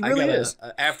badass. He really is.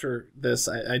 After this,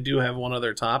 I do have one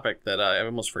other topic that I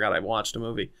almost forgot I watched a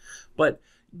movie, but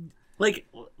like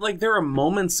there are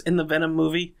moments in the Venom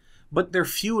movie, but they're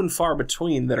few and far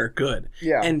between that are good.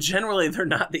 Yeah. And generally they're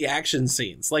not the action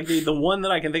scenes. Like the one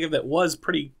that I can think of that was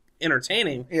pretty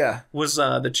entertaining was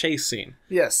the chase scene.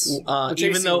 Yes.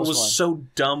 Even though it was so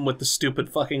dumb with the stupid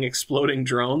fucking exploding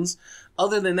drones.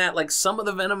 Other than that, like some of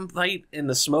the Venom fight and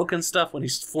the smoke and stuff when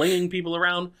he's flinging people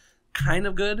around, kind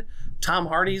of good. Tom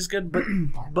Hardy's good,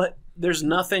 but there's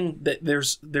nothing that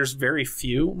there's very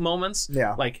few moments.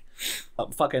 Yeah. Like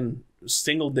fucking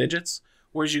single digits.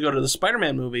 Whereas you go to the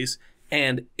Spider-Man movies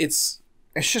and it's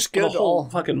just good. The whole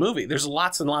fucking movie. There's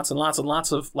lots and lots and lots and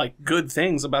lots of like good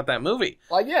things about that movie.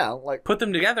 Like like put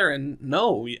them together, and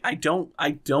no, I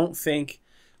don't think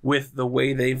with the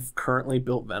way they've currently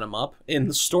built Venom up in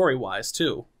the story wise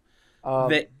too,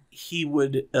 that he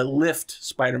would lift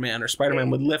Spider-Man or Spider-Man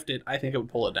would lift it. I think it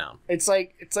would pull it down. It's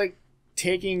like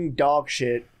taking dog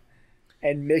shit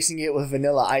and mixing it with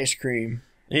vanilla ice cream.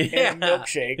 Yeah. And a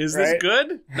milkshake. Is right? this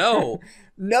good? No.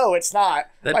 No, it's not.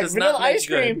 That like does vanilla not make ice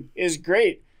cream good. is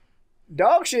great.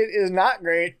 Dog shit is not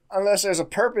great unless there's a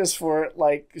purpose for it,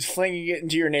 like flinging it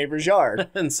into your neighbor's yard.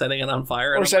 And setting it on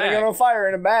fire or setting it on fire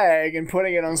in a bag and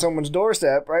putting it on someone's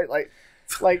doorstep, right? Like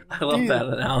I love that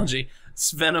analogy.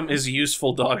 Venom is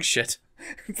useful dog shit.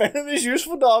 Venom is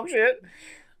useful dog shit.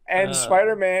 And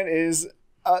Spider-Man is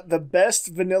the best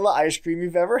vanilla ice cream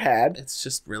you've ever had. It's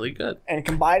just really good. And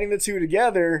combining the two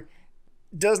together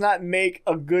does not make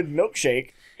a good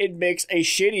milkshake. It makes a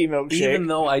shitty milkshake. Even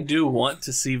though I do want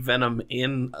to see Venom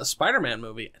in a Spider-Man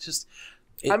movie,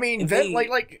 Venom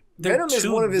is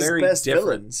one of his best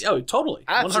villains. Oh, totally,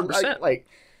 100%.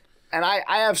 And I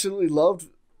absolutely loved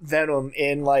Venom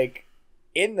in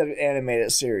the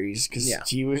animated series because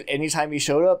he was anytime he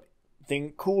showed up,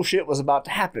 cool shit was about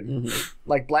to happen. Mm-hmm.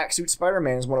 Like Black Suit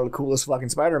Spider-Man is one of the coolest fucking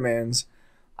Spider-Mans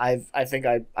I've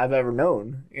ever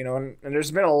known. You know, and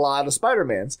there's been a lot of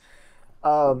Spider-Mans.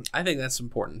 I think that's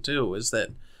important too, is that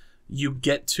you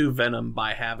get to Venom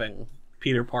by having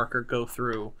Peter Parker go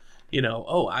through,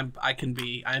 I'm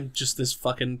just this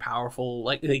fucking powerful,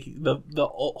 the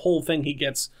whole thing he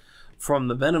gets from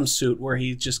the Venom suit where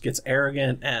he just gets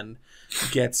arrogant and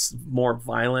gets more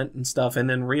violent and stuff, and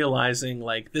then realizing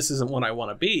this isn't what I want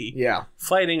to be. Yeah.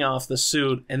 Fighting off the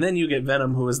suit, and then you get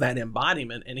Venom, who is that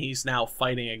embodiment, and he's now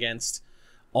fighting against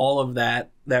all of that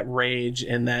rage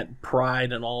and that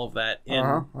pride and all of that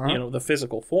in the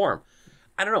physical form.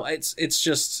 I don't know. It's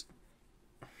just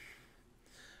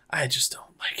I just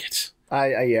don't like it.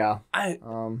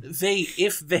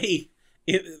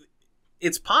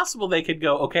 It's possible they could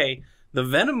go, okay, the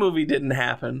Venom movie didn't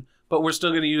happen, but we're still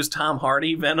going to use Tom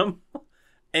Hardy Venom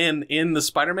and in the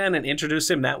Spider-Man and introduce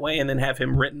him that way, and then have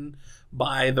him written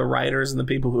by the writers and the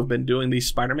people who have been doing these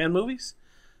Spider-Man movies.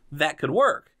 That could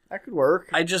work. That could work.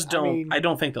 I just don't. I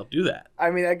don't think they'll do that.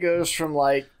 I mean, that goes from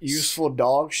useful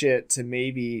dog shit to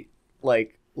maybe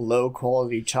low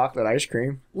quality chocolate ice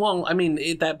cream. Well, I mean,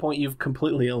 at that point, you've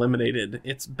completely eliminated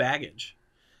its baggage.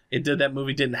 That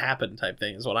movie didn't happen type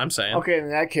thing is what I'm saying. Okay, in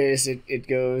that case, it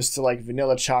goes to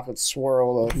vanilla chocolate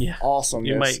swirl of awesomeness.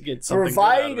 You might get something good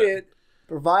out of it.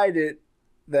 Provided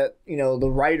that the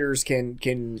writers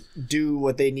can do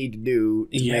what they need to do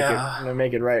to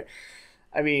make it right.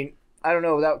 I mean, I don't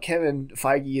know, without Kevin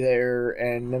Feige there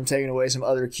and them taking away some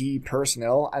other key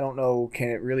personnel, I don't know, can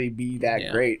it really be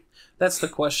that great? That's the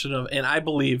question and I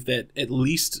believe that at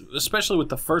least, especially with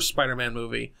the first Spider-Man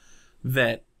movie,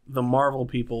 that the Marvel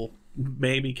people,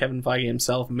 maybe Kevin Feige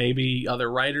himself, maybe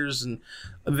other writers, and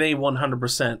they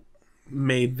 100%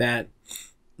 made that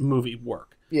movie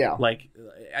work. Yeah.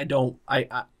 I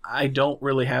don't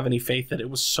really have any faith that it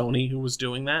was Sony who was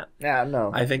doing that. Yeah, no.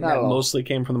 I think that mostly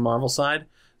came from the Marvel side.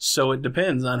 So it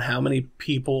depends on how many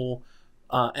people,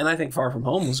 and I think Far From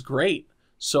Home was great.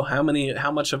 So how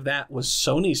much of that was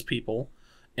Sony's people,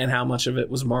 and how much of it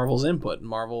was Marvel's input?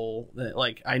 Marvel,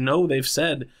 I know they've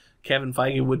said Kevin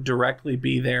Feige would directly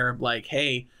be there,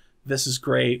 hey, this is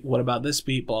great. What about this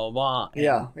beat? Blah blah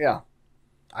blah. Yeah.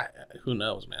 Who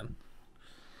knows, man?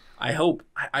 I hope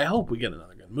we get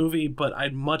another good movie, but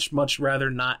I'd much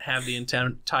rather not have the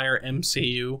entire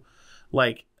MCU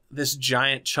this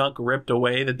giant chunk ripped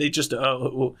away that they just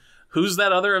who's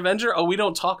that other Avenger? Oh, we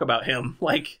don't talk about him.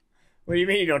 What do you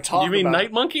mean you don't talk about? You mean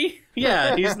Night Monkey?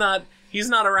 Yeah, he's not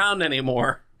around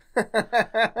anymore.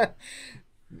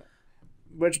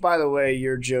 Which, by the way,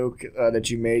 your joke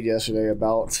that you made yesterday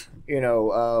about,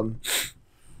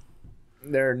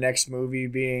 their next movie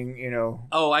being,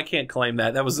 Oh, I can't claim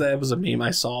that. That was a meme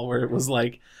I saw where it was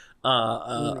like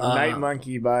Night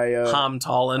Monkey by Tom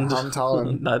Holland. Tom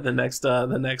Holland. the next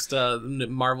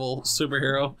Marvel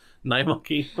superhero, Night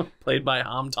Monkey, played by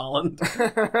Tom Holland.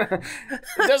 It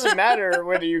doesn't matter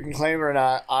whether you can claim it or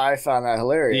not. I found that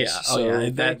hilarious. Yeah.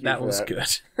 So That was good.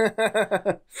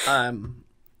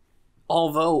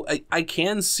 Although I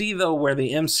can see though where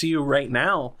the MCU right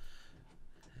now,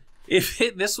 if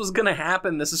this was going to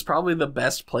happen, this is probably the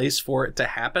best place for it to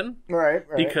happen. Right.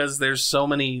 Because there's so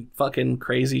many fucking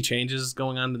crazy changes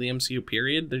going on to the MCU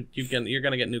period. You're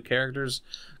going to get new characters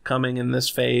coming in this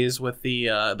phase with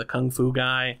the Kung Fu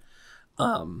guy.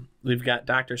 We've got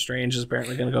Doctor Strange is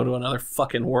apparently going to go to another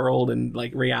fucking world and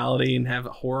like reality and have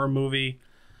a horror movie.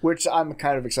 Which I'm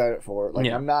kind of excited for. Like,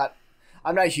 yeah.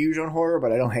 I'm not huge on horror,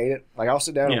 but I don't hate it. Like, I'll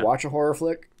sit down and watch a horror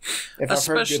flick. If I've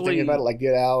heard good things about it, like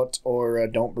Get Out or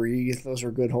Don't Breathe, those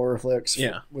are good horror flicks.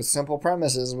 Yeah. With simple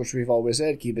premises, which we've always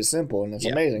said, keep it simple, and it's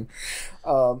amazing.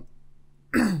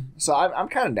 So I'm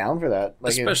kind of down for that.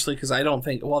 Like, especially because I don't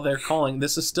think, they're calling,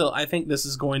 this is still, I think this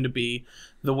is going to be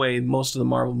the way most of the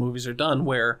Marvel movies are done,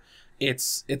 where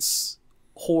it's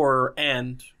horror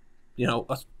and,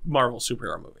 a Marvel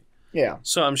superhero movie. Yeah.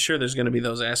 So I'm sure there's going to be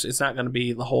those aspects. It's not going to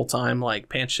be the whole time like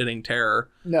pants-shitting terror.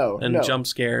 And jump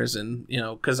scares and,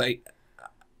 because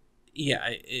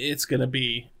it's going to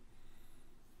be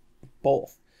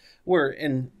both. Where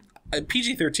in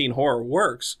PG-13 horror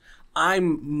works.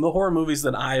 The horror movies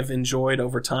that I've enjoyed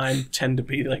over time tend to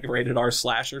be like rated R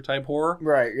slasher type horror.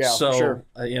 Right, yeah, so, for sure.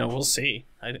 We'll see.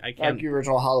 I can't... Like the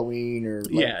original Halloween or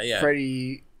like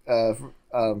Freddy...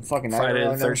 fucking Friday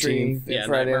the 13th,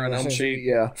 Friday on Elm Street,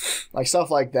 like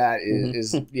stuff like that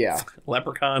is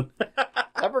Leprechaun,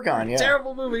 yeah,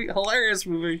 terrible movie, hilarious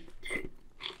movie,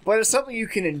 but it's something you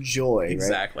can enjoy,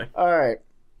 exactly. Right? All right,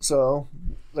 so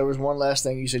there was one last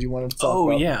thing you said you wanted to talk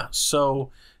about. Yeah, so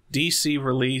DC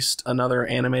released another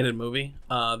animated movie,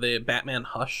 the Batman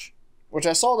Hush. Which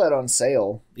I saw that on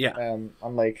sale. Yeah.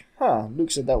 I'm like,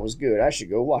 Luke said that was good. I should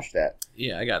go watch that.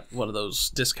 Yeah, I got one of those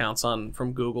discounts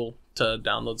from Google to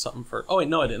download something for... Oh, wait,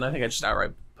 no, I didn't. I think I just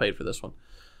outright paid for this one.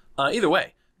 Either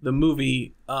way, the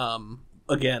movie,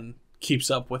 again,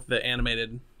 keeps up with the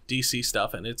animated DC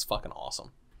stuff, and it's fucking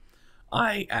awesome.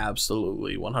 I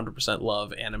absolutely 100%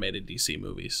 love animated DC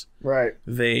movies. Right.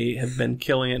 They have been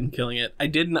killing it. I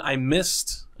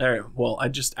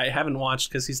haven't watched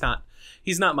because he's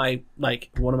not my, like,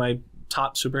 one of my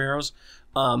top superheroes.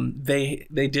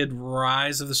 They did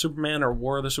Rise of the Superman or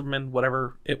War of the Superman,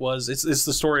 whatever it was. It's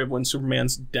the story of when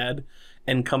Superman's dead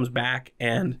and comes back,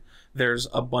 and there's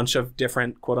a bunch of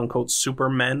different quote unquote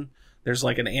Supermen. There's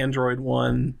like an android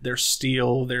one. There's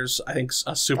Steel. There's, I think,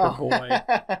 a Superboy.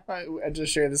 I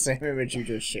just shared the same image you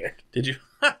just shared. Did you?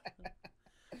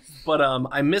 But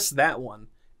I missed that one,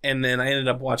 and then I ended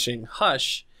up watching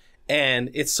Hush, and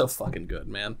it's so fucking good,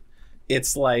 man.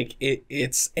 It's like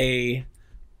it's a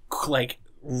like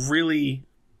really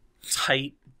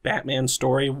tight Batman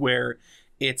story where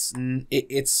it's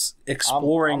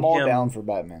exploring I'm all him. down for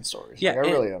Batman stories. Yeah, like,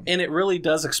 I really am. And it really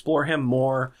does explore him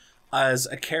more as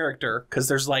a character, because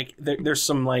there's like there's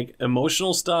some like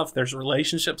emotional stuff, there's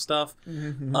relationship stuff,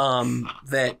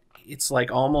 that it's like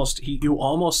you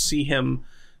almost see him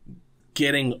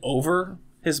getting over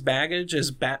his baggage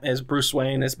as Bruce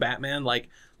Wayne, as Batman, like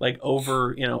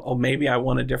over, maybe I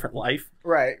want a different life.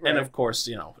 Right. And of course,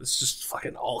 it's just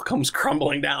fucking all comes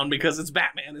crumbling down because it's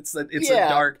Batman. It's a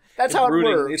dark. That's how it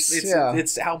works.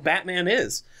 It's how Batman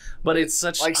is. But it's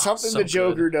such like something the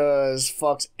Joker does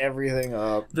fucks everything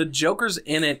up. The Joker's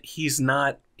in it. He's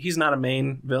not a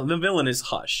main villain. The villain is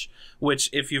Hush, which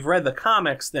if you've read the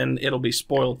comics, then it'll be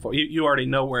spoiled for you. You already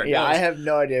know where it goes. Yeah, I have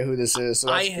no idea who this is. So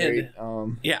that's great.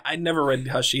 I never read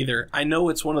Hush either. I know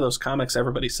it's one of those comics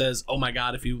everybody says, "Oh my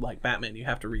god, if you like Batman, you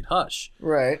have to read Hush."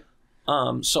 Right.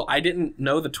 So I didn't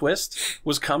know the twist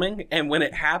was coming, and when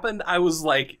it happened, I was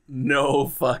like, "No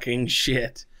fucking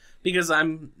shit," because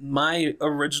my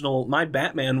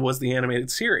Batman was the animated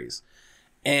series,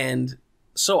 and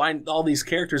so all these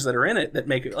characters that are in it that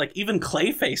make it, like, even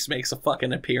Clayface makes a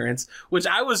fucking appearance, which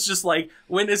I was just like,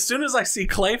 as soon as I see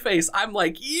Clayface, I'm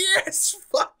like, yes,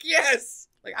 fuck yes.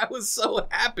 Like, I was so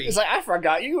happy. It's like, I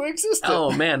forgot you existed.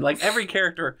 Oh man, like every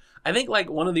character, I think like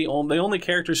one of the only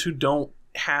characters who don't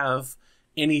have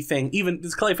anything, even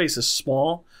this Clayface is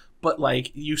small, but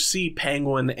like you see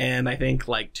Penguin and I think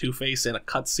like Two-Face in a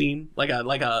cutscene, like a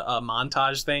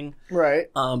montage thing. Right.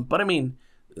 But I mean,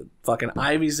 fucking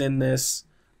Ivy's in this,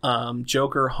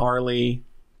 Joker, Harley,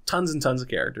 tons and tons of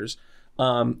characters.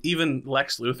 Even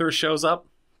Lex Luthor shows up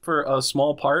for a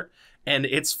small part, and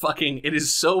it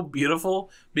is so beautiful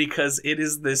because it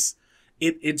is this,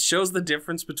 it shows the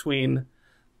difference between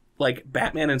like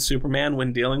Batman and Superman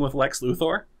when dealing with Lex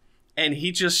Luthor, and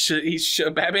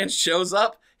Batman shows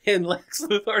up in Lex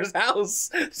Luthor's house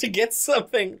to get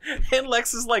something, and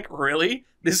Lex is like, really?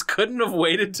 This couldn't have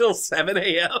waited till 7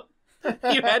 a.m.?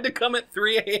 You had to come at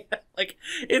 3 a.m.? Like,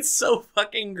 it's so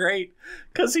fucking great,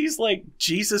 because he's like,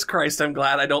 Jesus Christ, I'm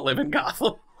glad I don't live in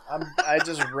Gotham. I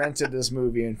just rented this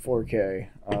movie in 4K.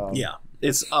 Yeah,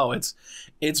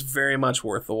 it's very much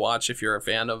worth the watch if you're a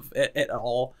fan of at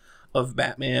all of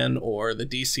Batman or the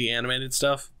DC animated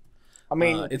stuff. I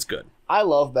mean, it's good. I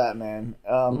love Batman.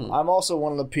 I'm also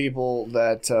one of the people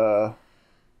that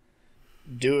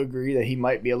do agree that he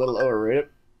might be a little overrated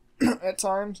at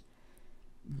times,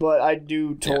 but I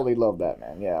do totally love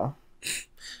Batman. Yeah.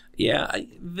 Yeah,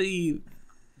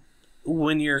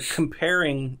 when you're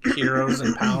comparing heroes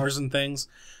and powers and things,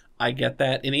 I get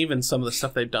that, and even some of the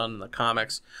stuff they've done in the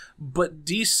comics. But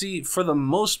DC, for the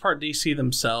most part, DC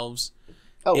themselves,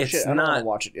 shit, I don't want to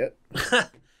watch it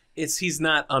yet. He's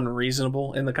not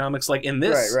unreasonable in the comics. Like in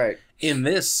this, right. In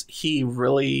this, he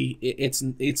really,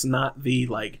 it's not the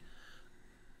like,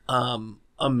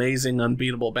 amazing,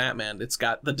 unbeatable Batman. It's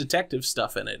got the detective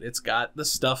stuff in it. It's got the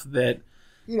stuff that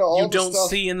you don't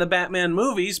see in the Batman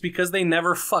movies because they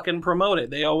never fucking promote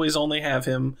it. They always only have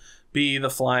him be the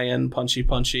fly-in,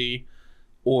 punchy,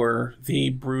 or the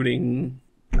brooding.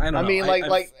 I don't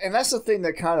know. And that's the thing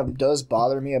that kind of does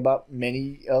bother me about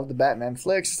many of the Batman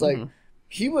flicks. It's like,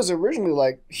 he was originally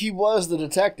like, he was the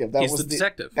detective. He's the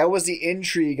detective. That was the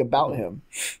intrigue about him.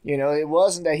 It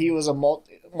wasn't that he was a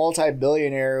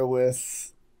multi-billionaire with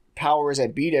powers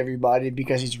that beat everybody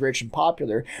because he's rich and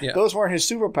popular. Yeah. Those weren't his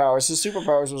superpowers. His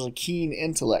superpowers was a keen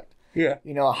intellect. Yeah.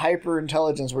 A hyper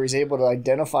intelligence where he's able to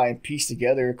identify and piece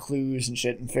together clues and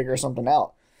shit and figure something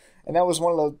out. And that was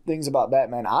one of the things about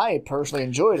Batman I personally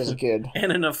enjoyed as a kid.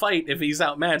 And in a fight, if he's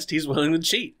outmatched, he's willing to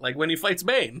cheat. Like when he fights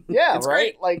Bane. Yeah, it's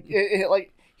right? Great.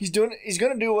 Like he's going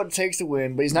to do what it takes to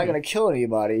win, but he's not going to kill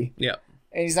anybody. Yeah.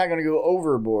 And he's not going to go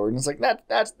overboard. And it's like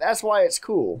that's why it's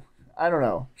cool. I don't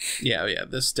know. Yeah.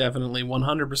 This definitely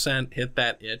 100% hit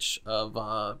that itch of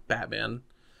Batman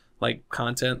like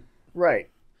content. Right.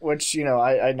 Which, I'm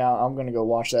going to go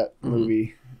watch that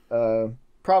movie.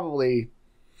 Probably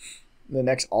the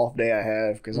next off day I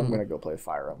have, because I'm going to go play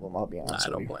Fire Emblem, I'll be honest.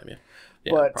 I don't blame you.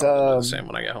 Yeah, but probably the same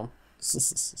when I get home.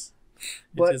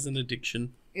 It is an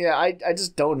addiction. Yeah, I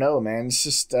just don't know, man. It's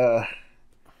just, God,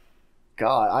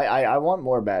 I want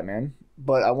more Batman,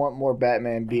 but I want more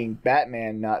Batman being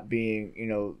Batman, not being,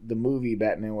 the movie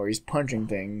Batman where he's punching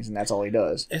things and that's all he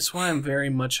does. It's why I'm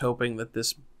very much hoping that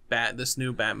this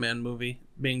new Batman movie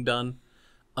being done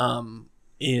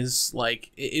is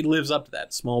like, it lives up to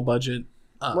that small budget,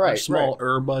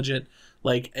 budget,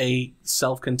 like a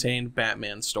self-contained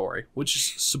Batman story, which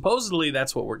is supposedly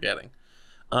that's what we're getting.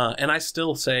 And I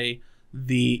still say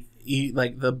the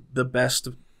best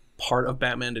part of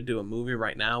Batman to do a movie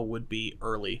right now would be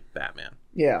early Batman.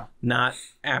 Yeah. Not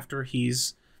after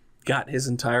he's got his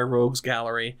entire rogues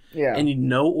gallery. Yeah.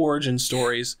 And origin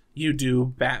stories. You do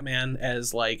Batman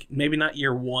as like maybe not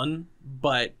year one,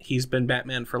 but he's been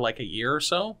Batman for like a year or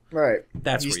so. Right.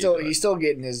 That's he's still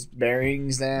getting his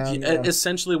bearings down.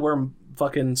 Essentially, where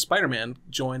fucking Spider-Man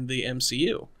joined the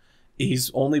MCU.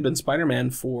 He's only been Spider-Man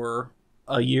for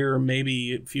a year,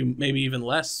 maybe even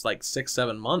less, like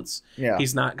 6-7 months. Yeah.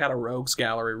 He's not got a rogues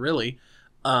gallery really,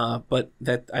 but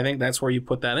I think that's where you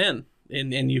put that in,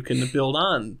 and you can build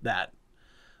on that.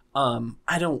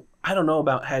 I don't know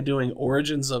about doing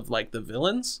origins of like the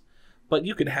villains, but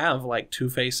you could have like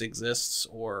Two-Face exists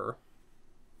or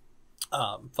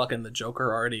fucking the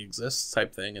Joker already exists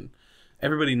type thing, and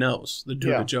everybody knows who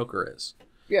the Joker is.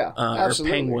 Yeah,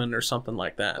 absolutely. Or Penguin or something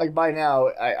like that. Like by now,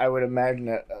 I would imagine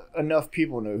that enough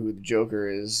people know who the Joker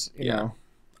is. You know,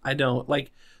 I don't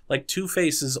like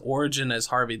Two-Face's origin as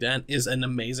Harvey Dent is an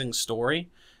amazing story,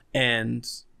 and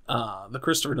the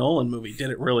Christopher Nolan movie did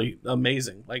it really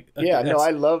amazing. Like, I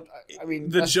mean,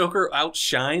 the Joker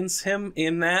outshines him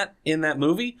in that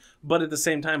movie, but at the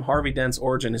same time, Harvey Dent's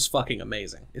origin is fucking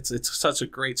amazing. It's such a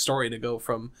great story to go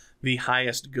from the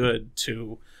highest good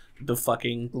to the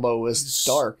fucking lowest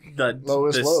dark, the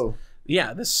lowest low.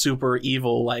 Yeah, this super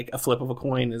evil, like a flip of a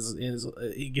coin is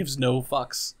he gives no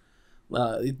fucks.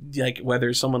 Like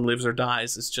whether someone lives or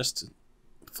dies, it's just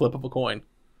a flip of a coin.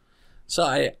 So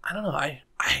I don't know. I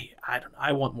don't know.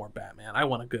 I want more Batman. I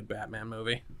want a good Batman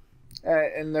movie.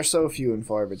 And they're so few and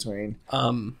far between.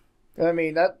 I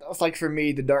mean, that's like for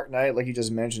me, The Dark Knight, like you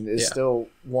just mentioned, is still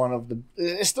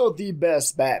it's still the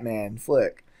best Batman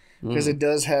flick. because it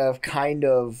does have kind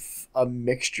of a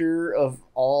mixture of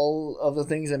all of the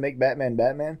things that make Batman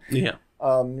Batman. Yeah.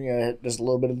 There's a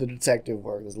little bit of the detective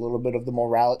work. There's a little bit of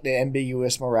the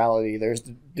ambiguous morality. There's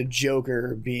the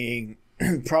Joker being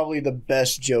probably the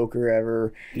best Joker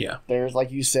ever. Yeah. There's,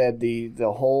 like you said, the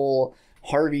whole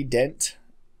Harvey Dent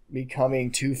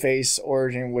becoming Two-Face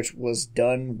origin, which was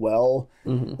done well.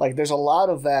 Mm-hmm. Like, there's a lot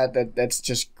of that's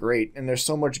just great, and there's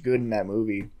so much good in that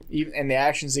movie. And the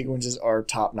action sequences are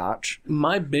top notch.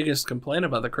 My biggest complaint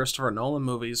about the Christopher Nolan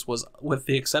movies was, with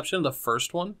the exception of the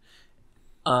first one,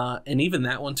 and even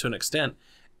that one to an extent,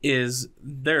 is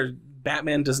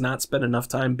Batman does not spend enough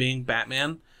time being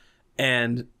Batman,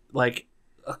 and like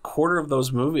a quarter of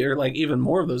those movies, or like even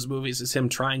more of those movies, is him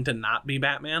trying to not be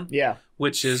Batman. Yeah,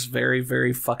 which is very,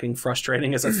 very fucking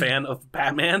frustrating as a fan of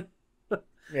Batman.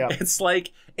 Yeah, it's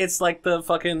like the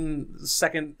fucking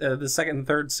second and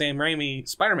third Sam Raimi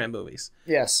Spider-Man movies.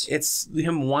 Yes, it's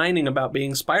him whining about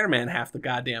being Spider-Man half the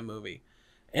goddamn movie,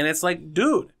 and it's like,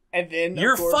 dude. And then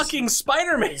you're fucking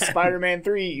Spider-Man. Spider-Man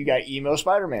 3, you got emo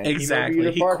Spider-Man. Exactly.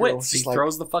 He quits. He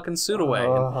throws the fucking suit away.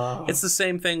 Uh-huh. It's the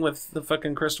same thing with the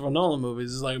fucking Christopher Nolan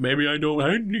movies. It's like, maybe I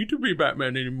don't need to be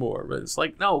Batman anymore. But it's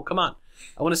like, no, come on.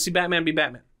 I want to see Batman be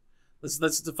Batman.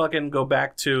 Let's fucking go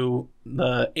back to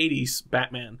the 80s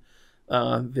Batman.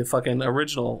 The fucking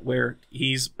original where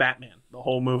he's Batman. The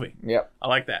whole movie. Yep. I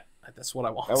like that. That's what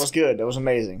I want. That was good. That was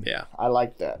amazing. Yeah. I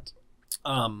liked that.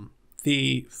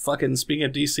 The fucking, speaking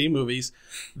of DC movies,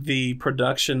 the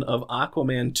production of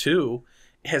Aquaman 2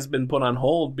 has been put on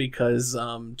hold because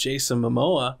Jason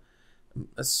Momoa,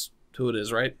 that's who it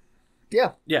is, right?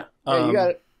 Yeah. Yeah. You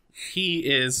got it. He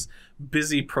is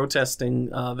busy protesting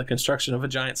the construction of a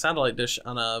giant satellite dish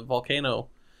on a volcano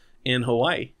in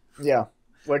Hawaii. Yeah.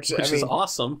 Which is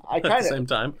awesome at the same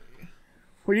time.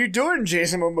 What are you doing,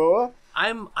 Jason Momoa?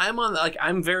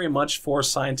 I'm very much for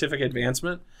scientific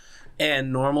advancement.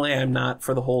 And normally I'm not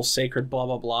for the whole sacred blah,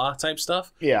 blah, blah type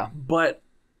stuff. Yeah. But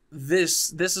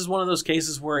this is one of those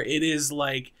cases where it is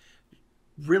like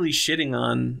really shitting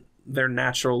on their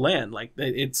natural land. Like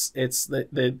it's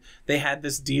that they had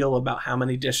this deal about how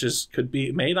many dishes could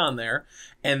be made on there.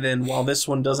 And then while this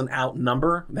one doesn't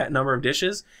outnumber that number of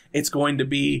dishes, it's going to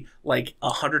be like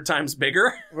 100 times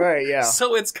bigger. Right. Yeah.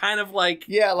 So it's kind of like,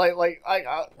 yeah, like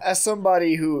I as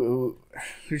somebody who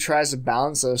tries to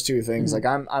balance those two things, like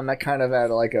I'm kind of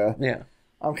at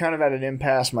I'm kind of at an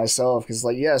impasse myself because,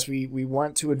 like, yes, we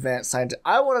want to advance science.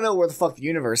 I want to know where the fuck the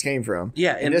universe came from.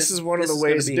 Yeah, and this is one of the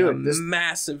ways to do it. This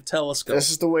massive telescope.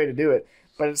 This is the way to do it.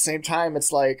 But at the same time,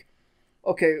 it's like,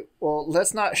 okay, well,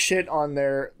 let's not shit on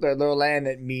their land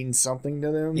that means something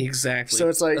to them. Exactly. So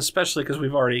it's like, especially because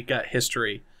we've already got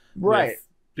history, right? With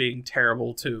being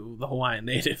terrible to the Hawaiian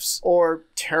natives, or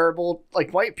terrible,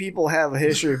 like white people have a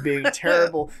history of being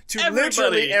terrible to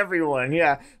literally everyone.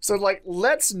 Yeah, so like,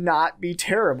 let's not be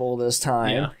terrible this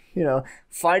time. Yeah. You know,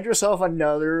 find yourself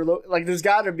another like. This is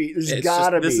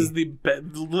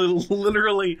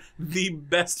literally the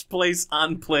best place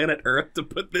on planet Earth to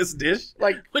put this dish.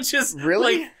 Like, which is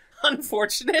really like,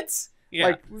 unfortunate. Yeah.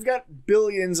 Like, we've got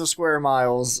billions of square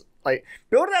miles. Like,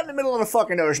 build it out in the middle of the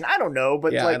fucking ocean. I don't know,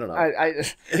 but yeah, like, I don't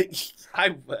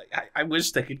know. I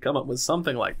wish they could come up with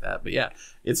something like that. But yeah,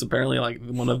 it's apparently like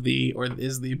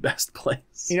is the best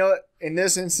place. You know what? In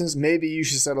this instance, maybe you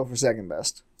should settle for second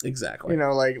best. Exactly. You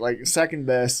know, like second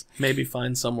best. Maybe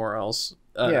find somewhere else.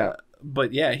 Yeah.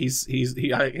 But yeah,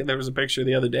 there was a picture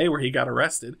the other day where he got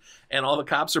arrested and all the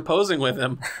cops are posing with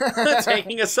him,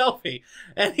 taking a selfie.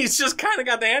 And he's just kind of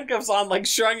got the handcuffs on, like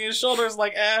shrugging his shoulders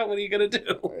like, what are you going to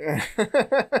do?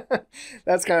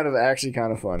 That's actually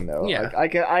kind of fun though. Yeah.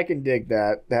 Like, I can dig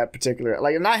that particular,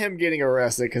 like, not him getting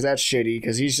arrested because that's shitty,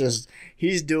 because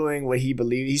he's doing what he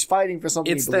believes. He's fighting for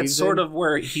something he believes in. It's that sort of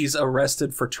where he's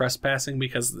arrested for trespassing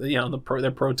because, you know,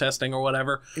 they're protesting or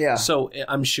whatever. Yeah. So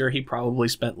I'm sure he probably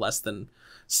spent less than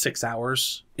 6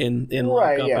 hours in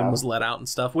lockup and was let out and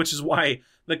stuff, which is why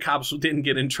the cops didn't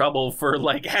get in trouble for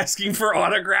like asking for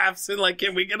autographs and like,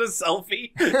 can we get a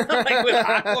selfie like with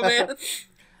Aquaman?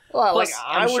 Well, Plus,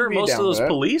 I'm sure most of those that.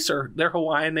 Police they're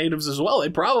Hawaiian natives as well. They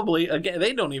probably, again,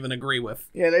 they don't even agree with.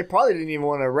 Yeah, they probably didn't even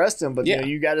want to arrest him, but yeah.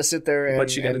 You got to sit there and.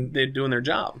 But they're doing their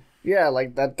job. Yeah,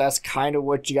 like that's kind of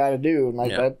what you got to do. And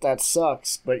like that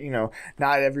sucks, but you know,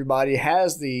 not everybody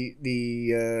has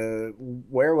the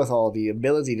wherewithal, the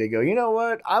ability to go, you know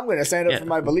what? I'm going to stand up for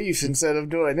my beliefs instead of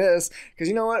doing this, because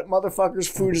you know what, motherfuckers,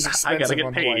 food is expensive. I got to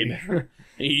get paid.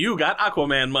 You got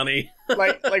Aquaman money.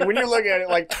 like when you look at it,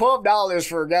 like $12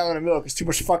 for a gallon of milk is too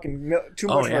much fucking milk,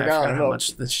 for a gallon of milk. How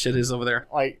much this shit is over there?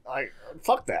 Like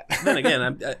fuck that. Then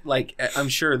again, I'm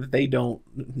sure that they don't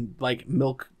like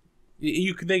milk.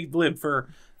 They live for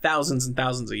thousands and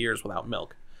thousands of years without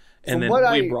milk, and From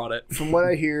then we brought it. From what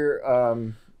I hear,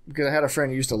 because I had a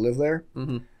friend who used to live there,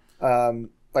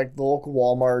 like the local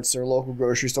Walmarts or local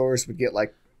grocery stores would get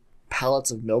like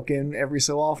pallets of milk in every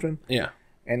so often. Yeah.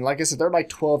 And like I said, they're like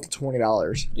 $12 to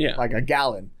 $20. Yeah. Like a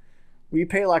gallon. We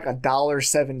pay like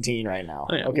 $1.17 right now.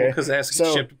 Oh, yeah. Okay. Because it has to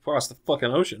get shipped across the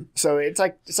fucking ocean. So it's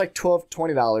like $12,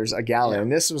 $20 a gallon. Yeah.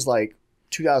 And this was like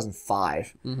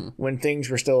 2005 when things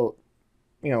were still,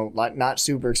 like not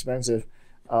super expensive.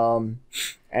 And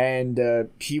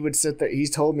he would sit there.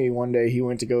 He's told me one day he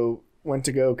went to go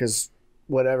because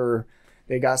whatever,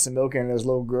 they got some milk in his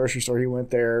local grocery store. He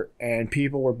went there and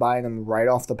people were buying them right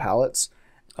off the pallets.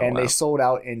 And they sold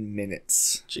out in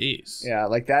minutes. Jeez. Yeah,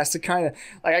 like that's the kind of,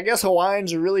 like, I guess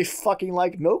Hawaiians are really fucking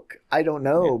like milk. I don't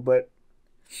know, but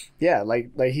yeah,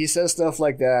 like he says stuff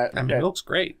like that. I mean, milk's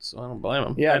great, so I don't blame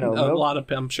him. Yeah, and no,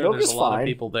 I'm sure there's a lot of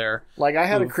people there. Like I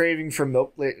had a craving for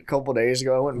milk a couple days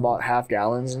ago. I went and bought half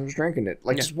gallons and was drinking it.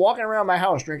 Like just walking around my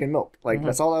house drinking milk. Like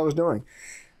that's all I was doing.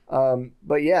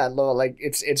 But yeah, like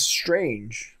it's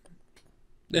strange.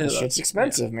 It's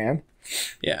expensive, man.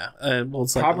 Yeah, well,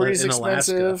 it's like property's in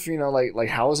expensive. Alaska. Like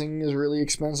housing is really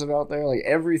expensive out there. Like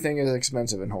everything is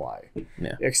expensive in Hawaii.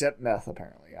 Yeah, except meth.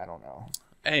 Apparently, I don't know.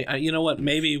 Hey, you know what?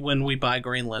 Maybe when we buy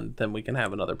Greenland, then we can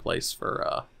have another place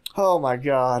for. Oh my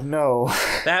God, no!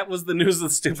 That was the news of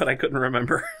the stupid. I couldn't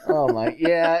remember. Oh my,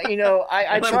 yeah. I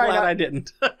I'm try. glad I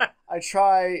didn't. I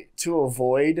try to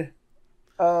avoid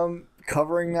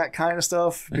covering that kind of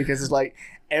stuff because it's like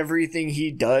everything he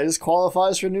does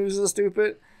qualifies for news of the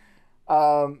stupid.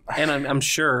 And I'm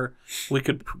sure we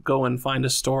could go and find a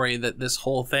story that this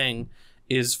whole thing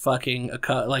is fucking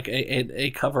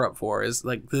a cover up for. Is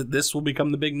like this will become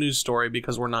the big news story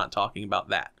because we're not talking about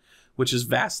that, which is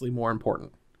vastly more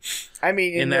important. I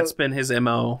mean, and that's been his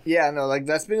MO. Yeah, no, like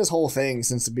that's been his whole thing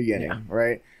since the beginning,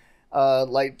 right?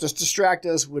 Like just distract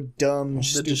us with dumb,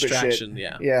 stupid shit.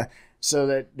 Yeah, so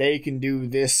that they can do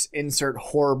this insert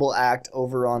horrible act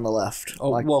over on the left. Oh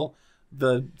well.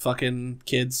 The fucking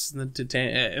kids, all it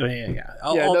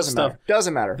doesn't stuff. matter.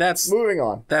 Doesn't matter. That's moving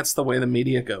on. That's the way the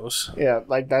media goes. Yeah,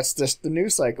 like that's just the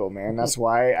news cycle, man. That's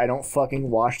why I don't fucking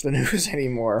watch the news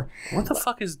anymore. What the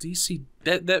fuck is DC?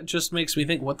 That just makes me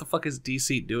think. What the fuck is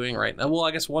DC doing right now? Well,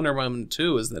 I guess Wonder Woman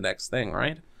 2 is the next thing,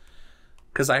 right?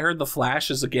 Because I heard the Flash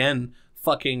is again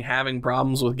fucking having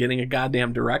problems with getting a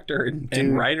goddamn director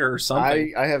and writer or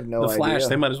something. I have no idea. The Flash,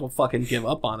 they might as well fucking give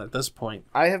up on it at this point.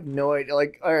 I have no idea.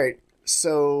 Like, all right.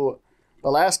 So, the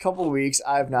last couple of weeks,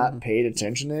 I've not paid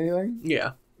attention to anything.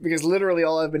 Yeah. Because literally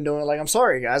all I've been doing, like, I'm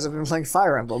sorry, guys, I've been playing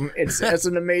Fire Emblem. It's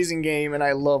an amazing game, and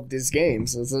I love this game.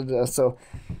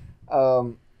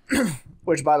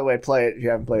 Which, by the way, play it if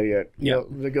you haven't played it yet.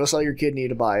 Yeah. Go sell your kidney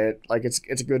to buy it. Like, it's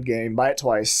a good game. Buy it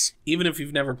twice. Even if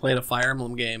you've never played a Fire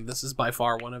Emblem game, this is by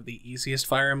far one of the easiest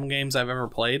Fire Emblem games I've ever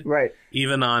played. Right.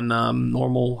 Even on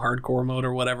normal hardcore mode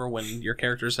or whatever, when your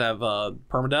characters have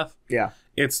permadeath. Yeah.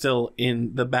 It's still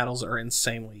the battles are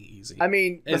insanely easy. I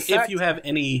mean, if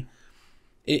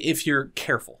you're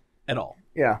careful at all.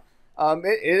 Yeah.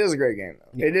 It is a great game,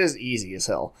 though. Yeah. It is easy as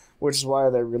hell, which is why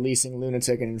they're releasing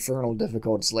Lunatic and Infernal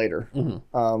difficulties later,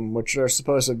 which they're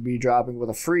supposed to be dropping with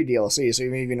a free DLC, so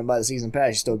even if you don't buy the Season Pass,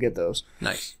 you still get those.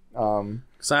 Nice.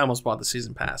 Because I almost bought the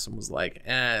Season Pass and was like,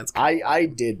 it's I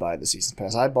did buy the Season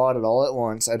Pass. I bought it all at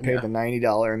once. I paid the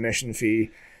 $90 admission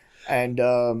fee, and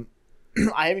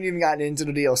I haven't even gotten into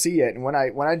the DLC yet. And when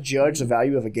I judge the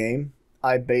value of a game,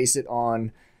 I base it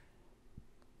on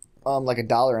like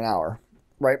 $1 an hour,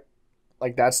 right?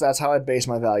 Like that's how I base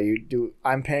my value.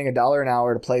 I'm paying $1 an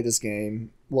hour to play this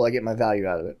game. Will I get my value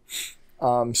out of it?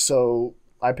 So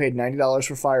I paid $90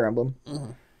 for Fire Emblem.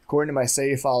 According to my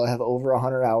save file, I have over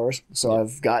 100 hours, so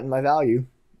I've gotten my value.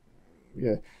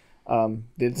 Yeah.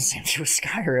 Did the same thing with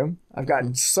Skyrim. I've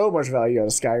gotten so much value out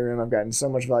of Skyrim. I've gotten so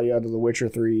much value out of The Witcher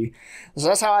 3. So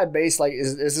that's how I base, like,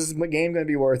 is this game going to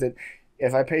be worth it?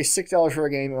 If I pay $6 for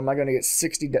a game, am I going to get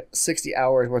 60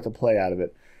 hours worth of play out of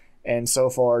it? And so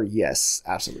far, yes,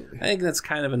 absolutely. I think that's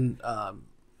kind of an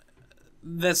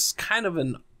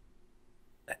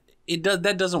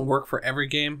that doesn't work for every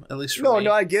game, at least for me.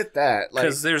 No, I get that.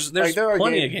 Because there's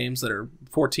plenty of games that are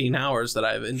 14 hours that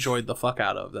I've enjoyed the fuck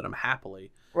out of that I'm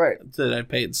happily that I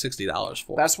paid $60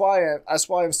 for. That's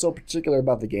why I'm so particular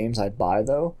about the games I buy,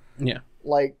 though. Yeah.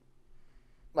 Like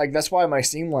that's why my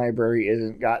Steam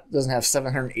library doesn't have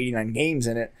 789 games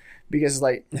in it, because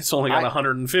like it's only got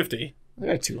 150. I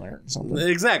got 200 and something.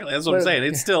 Exactly, that's what I'm saying.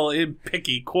 It's still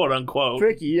picky, quote unquote.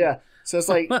 Picky, yeah. So it's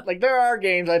like there are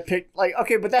games I picked, like,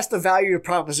 okay, but that's the value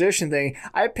proposition thing.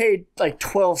 I paid like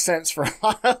 12 cents for a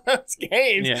lot of those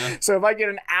games. Yeah. So if I get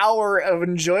an hour of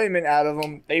enjoyment out of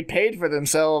them, they paid for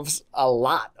themselves a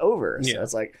lot over. So Yeah.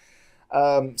 it's like,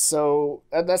 so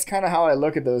that's kind of how I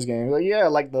look at those games. Like, yeah,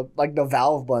 like the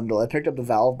Valve bundle. I picked up the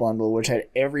Valve bundle, which had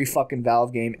every fucking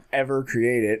Valve game ever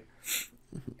created,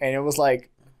 and it was like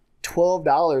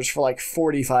 $12 for like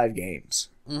 45 games.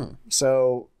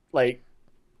 So like,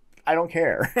 I don't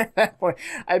care. At that point,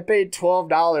 I paid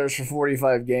 $12 for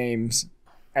 45 games.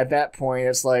 At that point,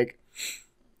 it's like,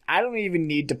 I don't even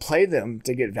need to play them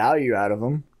to get value out of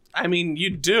them. I mean, you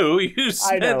do.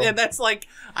 I know. And that's like,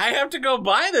 I have to go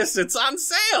buy this. It's on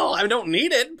sale. I don't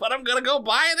need it, but I'm gonna go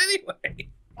buy it anyway.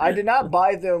 I did not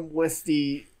buy them with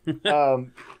the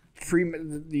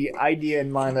the idea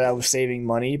in mind that I was saving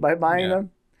money by buying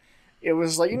them. It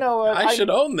was like, you know what? I should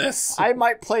own this. I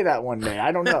might play that one day.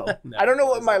 I don't know. No, I don't know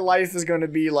what my life is going to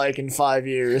be like in 5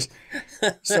 years.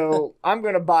 So I'm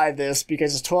going to buy this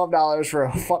because it's $12 for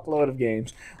a fuckload of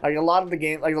games. Like a lot of the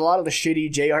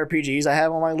shitty JRPGs I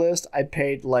have on my list, I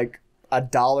paid like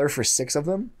 $1 for 6 of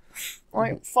them. I'm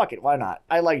like, fuck it, why not?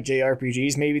 I like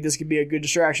JRPGs. Maybe this could be a good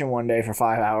distraction one day for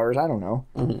 5 hours. I don't know.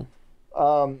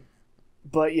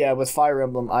 But yeah, with Fire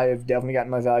Emblem, I have definitely gotten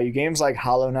my value. Games like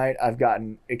Hollow Knight, I've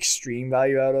gotten extreme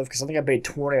value out of, because I think I paid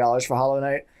 $20 for Hollow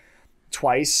Knight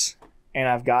twice, and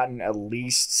I've gotten at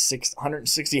least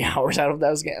 660 hours out of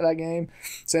that game.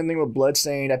 Same thing with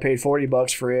Bloodstained. I paid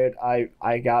 $40 for it. I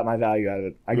got my value out of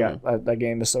it. I got that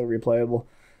game is so replayable.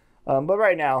 But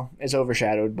right now, it's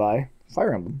overshadowed by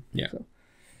Fire Emblem. Yeah. So,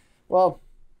 well,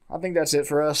 I think that's it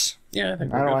for us. Yeah, I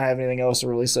think I don't have anything else to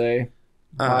really say.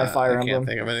 Buy Fire Emblem. I can't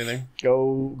think of anything.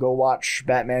 Go watch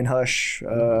Batman Hush.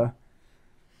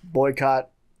 Boycott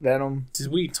Venom.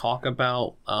 Did we talk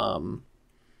about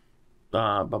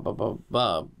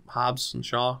Hobbs and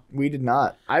Shaw? We did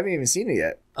not. I haven't even seen it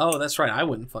yet. Oh, that's right. I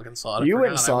wouldn't fucking saw it. You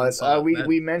went and saw it.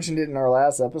 We mentioned it in our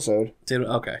last episode.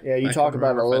 Okay. Yeah, you talked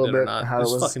about it a little bit. How it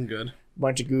was fucking good.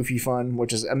 Bunch of goofy fun,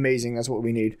 which is amazing. That's what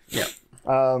we need. Yeah.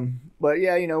 But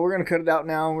yeah, we're gonna cut it out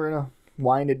now. We're gonna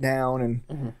wind it down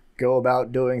and go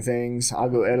about doing things. I'll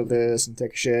go edit this and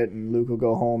take a shit, and Luke will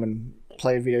go home and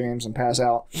play video games and pass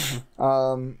out.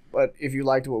 But if you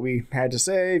liked what we had to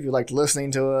say, if you liked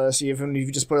listening to us, even if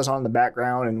you just put us on in the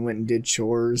background and went and did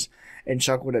chores and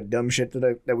chuckled at dumb shit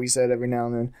that we said every now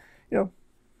and then,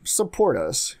 support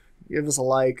us. Give us a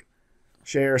like,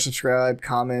 share, subscribe,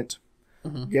 comment.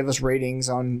 Give us ratings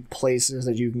on places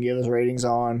that you can give us ratings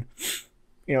on.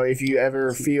 If you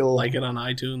ever feel like it on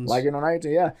iTunes.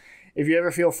 Yeah. If you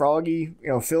ever feel froggy,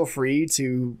 feel free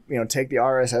to, take the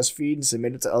RSS feed and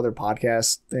submit it to other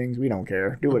podcast things. We don't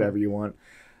care. Do whatever you want.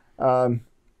 And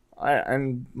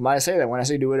when I say that, when I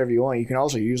say do whatever you want, you can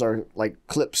also use our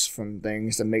clips from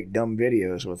things to make dumb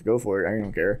videos with. Go for it. I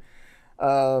don't care.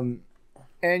 And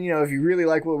if you really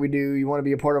like what we do, you want to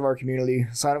be a part of our community,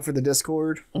 sign up for the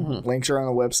Discord. Links are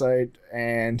on the website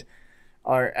and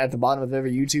are at the bottom of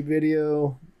every YouTube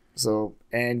video. So,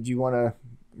 and you want to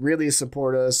really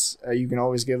support us, you can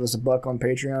always give us $1 on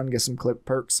Patreon, get some clip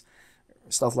perks,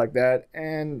 stuff like that,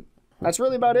 and that's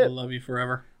really about it. Love you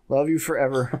forever. Love you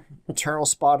forever. Eternal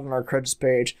spot on our credits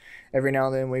page. Every now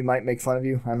and then we might make fun of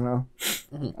you. I don't know.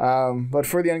 But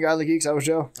for the Ungodly Geeks, I was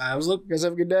Joe. I was Luke. You guys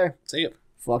have a good day. See ya.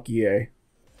 Fuck yeah.